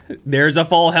 There's a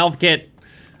full health kit.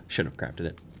 Should have crafted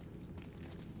it.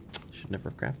 Should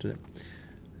never have crafted it.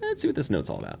 Let's see what this note's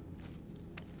all about.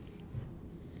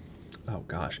 Oh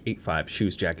gosh, 8.5.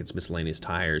 Shoes, jackets, miscellaneous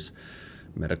tires,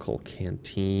 medical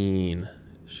canteen,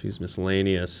 shoes,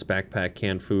 miscellaneous, backpack,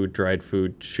 canned food, dried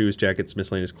food, shoes, jackets,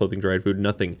 miscellaneous clothing, dried food,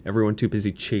 nothing. Everyone too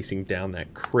busy chasing down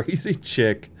that crazy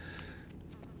chick.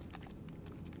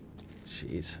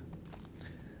 Jeez.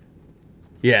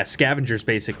 Yeah, scavengers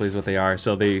basically is what they are.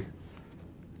 So they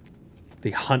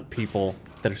hunt people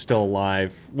that are still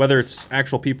alive, whether it's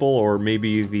actual people or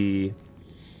maybe the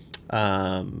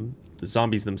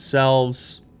zombies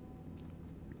themselves.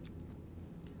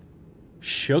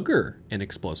 Sugar and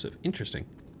explosive. Interesting.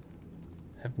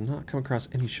 Have not come across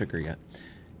any sugar yet.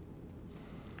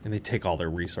 And they take all their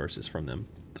resources from them.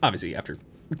 Obviously, after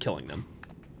killing them.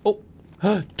 Oh,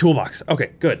 toolbox.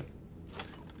 Okay, good.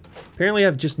 Apparently,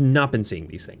 I've just not been seeing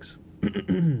these things.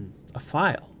 A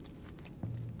file.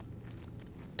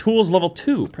 Tools level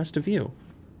 2. Press to view.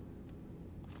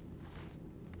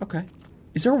 Okay.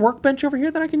 Is there a workbench over here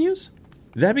that I can use?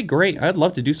 That'd be great. I'd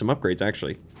love to do some upgrades,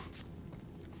 actually.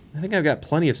 I think I've got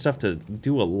plenty of stuff to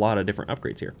do a lot of different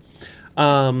upgrades here.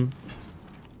 Let's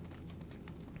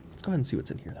go ahead and see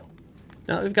what's in here, though.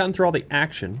 Now that we've gotten through all the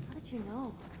action. How did you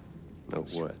know Know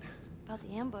what? about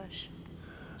the ambush?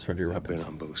 Surrender your I've been weapons.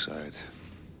 on both sides.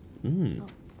 Yeah,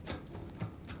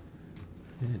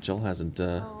 Joel hasn't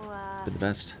been the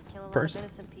best Kill a lot of person.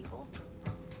 innocent people.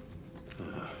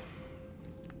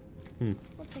 We'll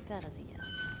take that as a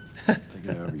yes. Take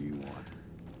it however you want.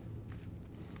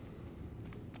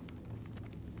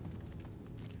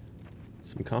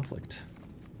 Some conflict.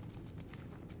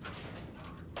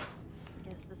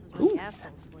 Guess this is where Ooh. the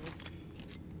assholes sleep.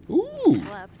 Ooh!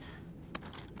 Slept.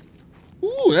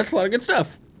 Ooh, that's a lot of good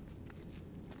stuff.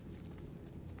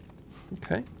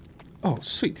 Okay. Oh,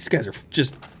 sweet. These guys are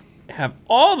just have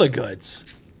all the goods.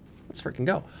 Let's freaking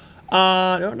go.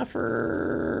 No, enough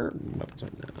for weapons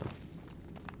right now.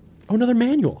 Oh, another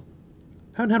manual.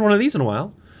 Haven't had one of these in a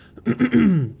while.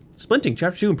 Splinting.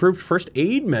 Chapter 2, improved first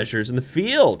aid measures in the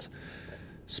field.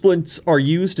 Splints are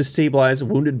used to stabilize a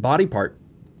wounded body part.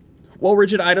 While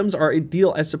rigid items are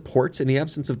ideal as supports, in the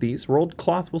absence of these, rolled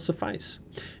cloth will suffice.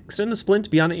 Extend the splint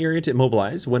beyond the area to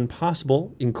immobilize. When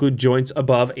possible, include joints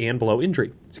above and below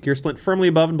injury. Secure splint firmly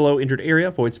above and below injured area.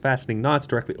 Avoids fastening knots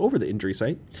directly over the injury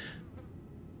site.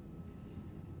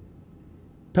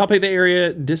 Palpate the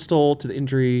area distal to the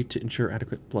injury to ensure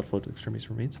adequate blood flow to the extremities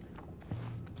remains.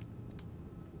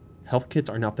 Health kits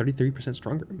are now 33%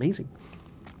 stronger. Amazing.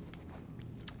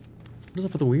 What is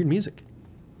up with the weird music?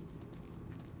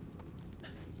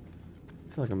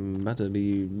 I feel like I'm about to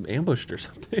be ambushed or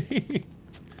something.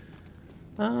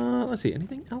 Let's see.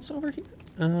 Anything else over here?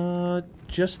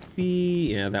 Just the...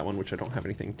 Yeah, that one, which I don't have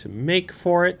anything to make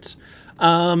for it. You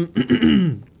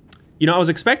know, I was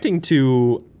expecting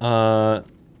to go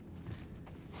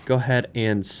ahead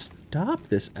and stop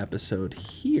this episode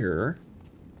here.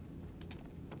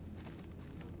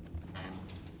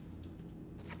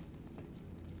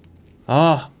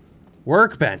 Ah,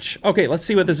 workbench. Okay, let's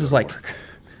see what this is like.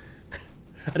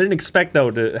 I didn't expect, though,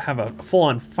 to have a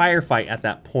full-on firefight at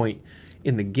that point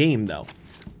in the game, though.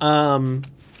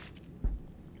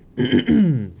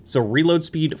 So reload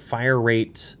speed, fire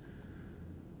rate,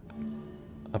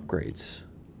 upgrades.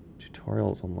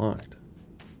 Tutorial is unlocked.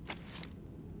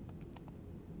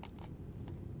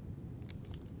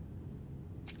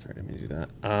 Sorry, I didn't mean to do that.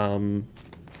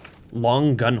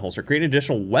 Long gun holster. Create an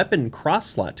additional weapon cross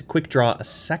slot to quick draw a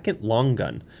second long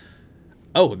gun.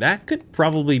 Oh, that could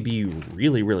probably be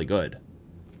really, really good.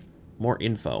 More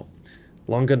info.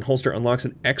 Long gun holster unlocks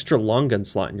an extra long gun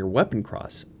slot in your weapon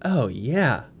cross. Oh,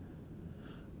 yeah.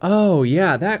 Oh,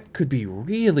 yeah, that could be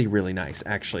really, really nice,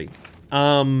 actually.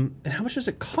 And how much does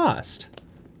it cost?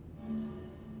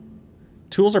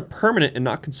 Tools are permanent and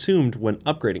not consumed when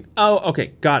upgrading. Oh,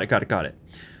 okay, got it.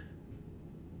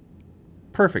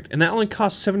 Perfect, and that only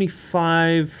costs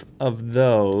 75 of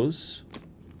those.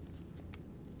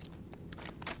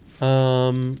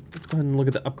 Let's go ahead and look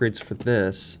at the upgrades for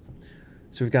this.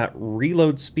 So we've got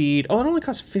reload speed. Oh, it only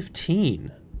costs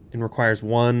 15 and requires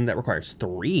 1. That requires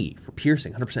 3 for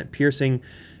piercing. 100% piercing.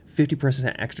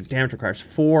 50% extra damage requires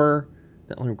 4.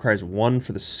 That only requires 1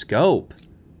 for the scope.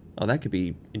 Oh, that could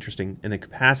be interesting. And the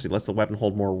capacity lets the weapon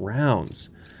hold more rounds.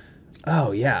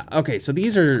 Oh, yeah. Okay, so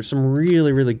these are some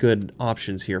really, really good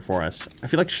options here for us. I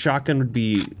feel like shotgun would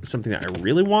be something that I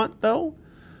really want, though.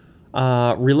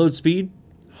 Reload speed.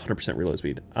 100% reload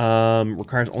speed.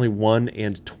 Requires only 1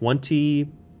 and 20.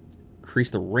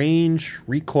 Increase the range.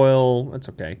 Recoil. That's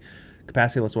okay.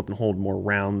 Capacity lets the weapon hold more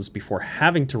rounds before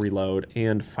having to reload.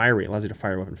 And fire rate allows you to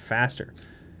fire a weapon faster.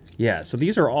 Yeah, so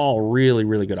these are all really,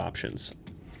 really good options.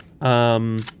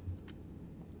 Why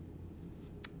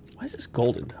is this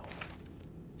golden now?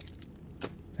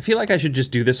 I feel like I should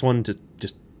just do this one to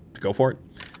just go for it.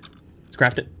 Let's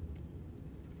craft it.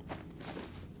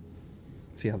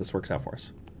 See how this works out for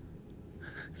us.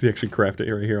 See, actually craft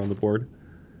it right here on the board.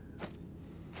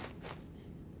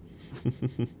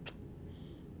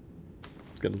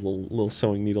 Got his little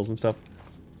sewing needles and stuff.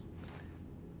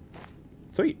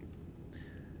 Sweet.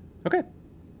 Okay.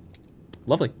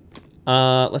 Lovely.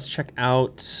 Let's check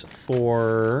out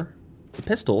for the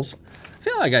pistols. I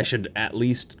feel like I should at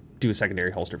least do a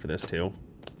secondary holster for this too.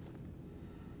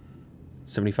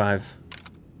 75.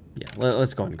 Yeah,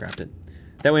 let's go ahead and craft it.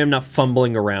 That way I'm not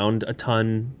fumbling around a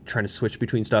ton, trying to switch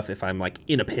between stuff if I'm like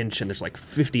in a pinch and there's like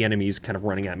 50 enemies kind of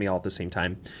running at me all at the same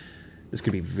time. This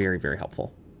could be very, very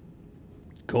helpful.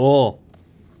 Cool.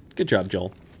 Good job,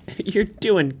 Joel. You're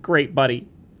doing great, buddy.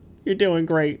 You're doing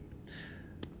great.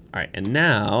 All right, and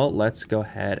now let's go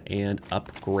ahead and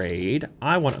upgrade.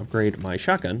 I want to upgrade my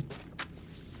shotgun.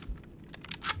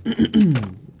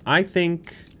 I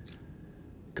think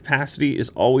capacity is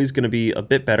always going to be a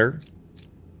bit better.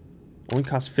 Only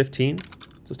costs 15. So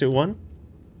let's do one.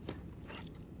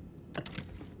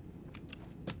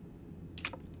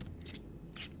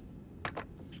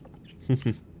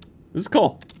 This is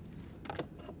cool.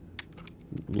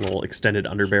 Little extended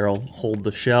underbarrel. Hold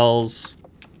the shells.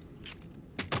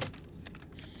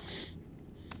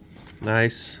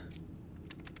 Nice.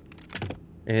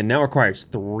 And now requires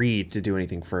 3 to do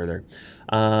anything further.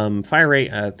 Fire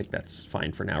rate, I think that's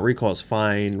fine for now. Recoil is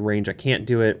fine. Range, I can't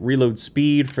do it. Reload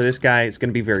speed for this guy is going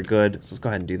to be very good. So let's go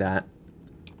ahead and do that.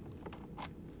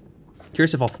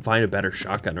 Curious if I'll find a better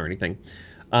shotgun or anything.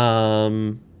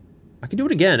 I can do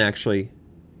it again, actually.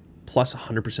 Plus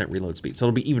 100% reload speed. So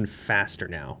it'll be even faster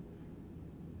now.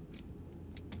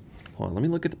 Hold on, let me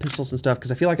look at the pistols and stuff,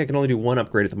 because I feel like I can only do one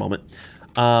upgrade at the moment.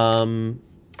 Bow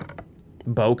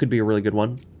could be a really good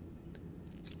one.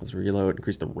 Let's reload,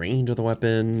 increase the range of the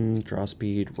weapon, draw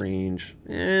speed, range.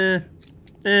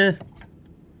 It's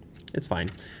fine.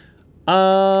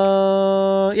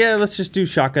 Yeah, let's just do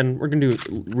shotgun. We're gonna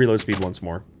do reload speed once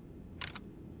more.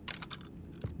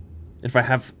 If I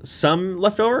have some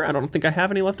left over, I don't think I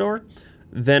have any left over,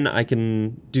 then I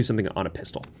can do something on a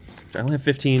pistol. I only have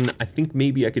 15. I think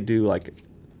maybe I could do like...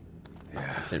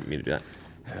 Yeah. I didn't mean to do that.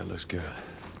 That looks good.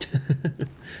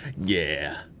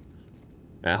 Yeah.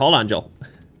 Hold on, Joel.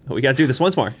 We gotta do this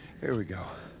once more. Here we go.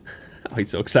 Oh,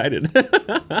 he's so excited.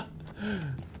 All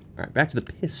right, back to the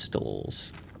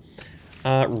pistols.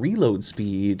 Reload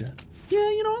speed. Yeah,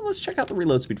 you know what? Let's check out the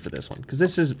reload speed for this one, because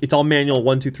it's all manual.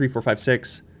 1, 2, 3, 4, 5,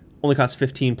 6. Only costs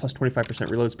 15 plus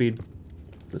 25% reload speed.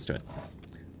 Let's do it.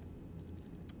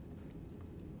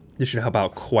 This should help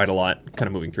out quite a lot, kind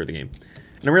of moving through the game.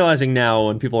 And I'm realizing now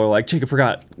when people are like, Jacob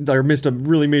forgot, or missed a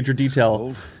really major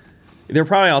detail. They're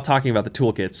probably all talking about the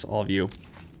toolkits, all of you.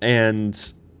 And,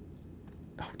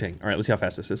 oh dang. All right, let's see how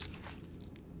fast this is.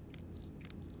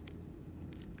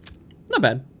 Not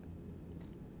bad.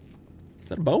 Is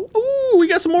that a bow? Ooh, we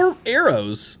got some more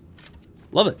arrows.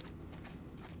 Love it.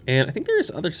 And I think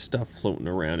there's other stuff floating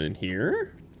around in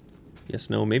here. Yes,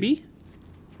 no, maybe?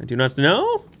 I do not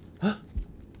know.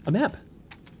 A map.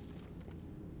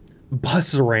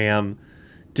 Bus ram.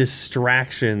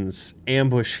 Distractions.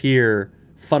 Ambush here.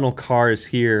 Funnel cars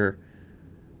here.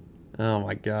 Oh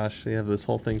my gosh, they have this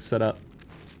whole thing set up.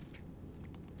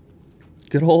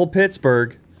 Good old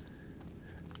Pittsburgh.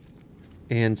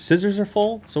 And scissors are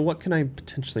full, so what can I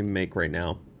potentially make right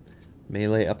now?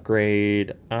 Melee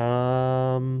upgrade.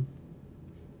 Yeah,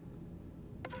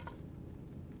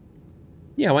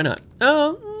 why not?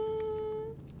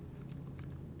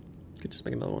 Could just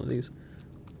make another one of these.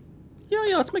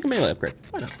 Yeah, let's make a melee upgrade.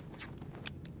 Why not?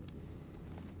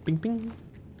 Bing, bing.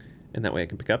 And that way I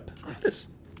can pick up this.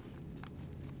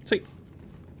 Sweet.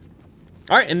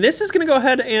 All right, and this is gonna go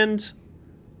ahead and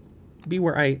be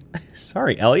where I...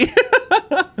 Sorry, Ellie.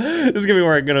 This is gonna be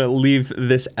where I'm gonna leave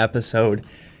this episode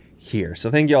here. So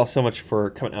thank you all so much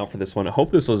for coming out for this one. I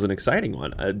hope this was an exciting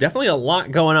one. Definitely a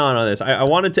lot going on this. I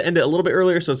wanted to end it a little bit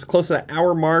earlier, so it's close to that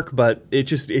hour mark, but it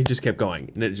just kept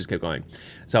going, and it just kept going.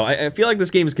 So I feel like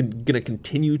this game is gonna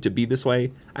continue to be this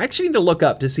way. I actually need to look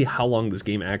up to see how long this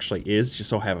game actually is, just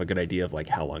so I have a good idea of like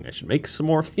how long I should make some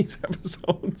more of these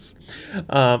episodes.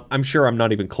 I'm sure I'm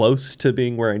not even close to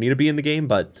being where I need to be in the game,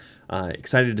 but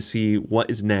excited to see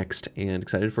what is next, and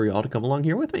excited for you all to come along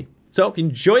here with me. So if you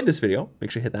enjoyed this video,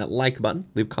 make sure you hit that like button,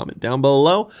 leave a comment down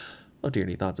below. Love to hear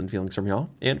any thoughts and feelings from y'all.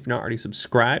 And if you're not already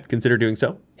subscribed, consider doing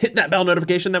so. Hit that bell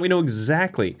notification that we know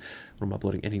exactly when I'm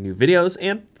uploading any new videos.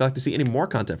 And if you'd like to see any more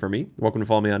content from me, you're welcome to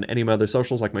follow me on any of my other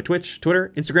socials like my Twitch,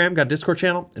 Twitter, Instagram, got a Discord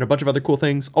channel, and a bunch of other cool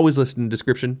things, always listed in the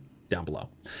description down below.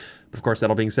 But of course, that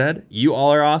all being said, you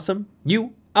all are awesome.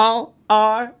 You all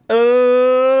are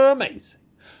amazing.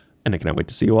 And I cannot wait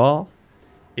to see you all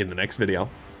in the next video.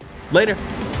 Later.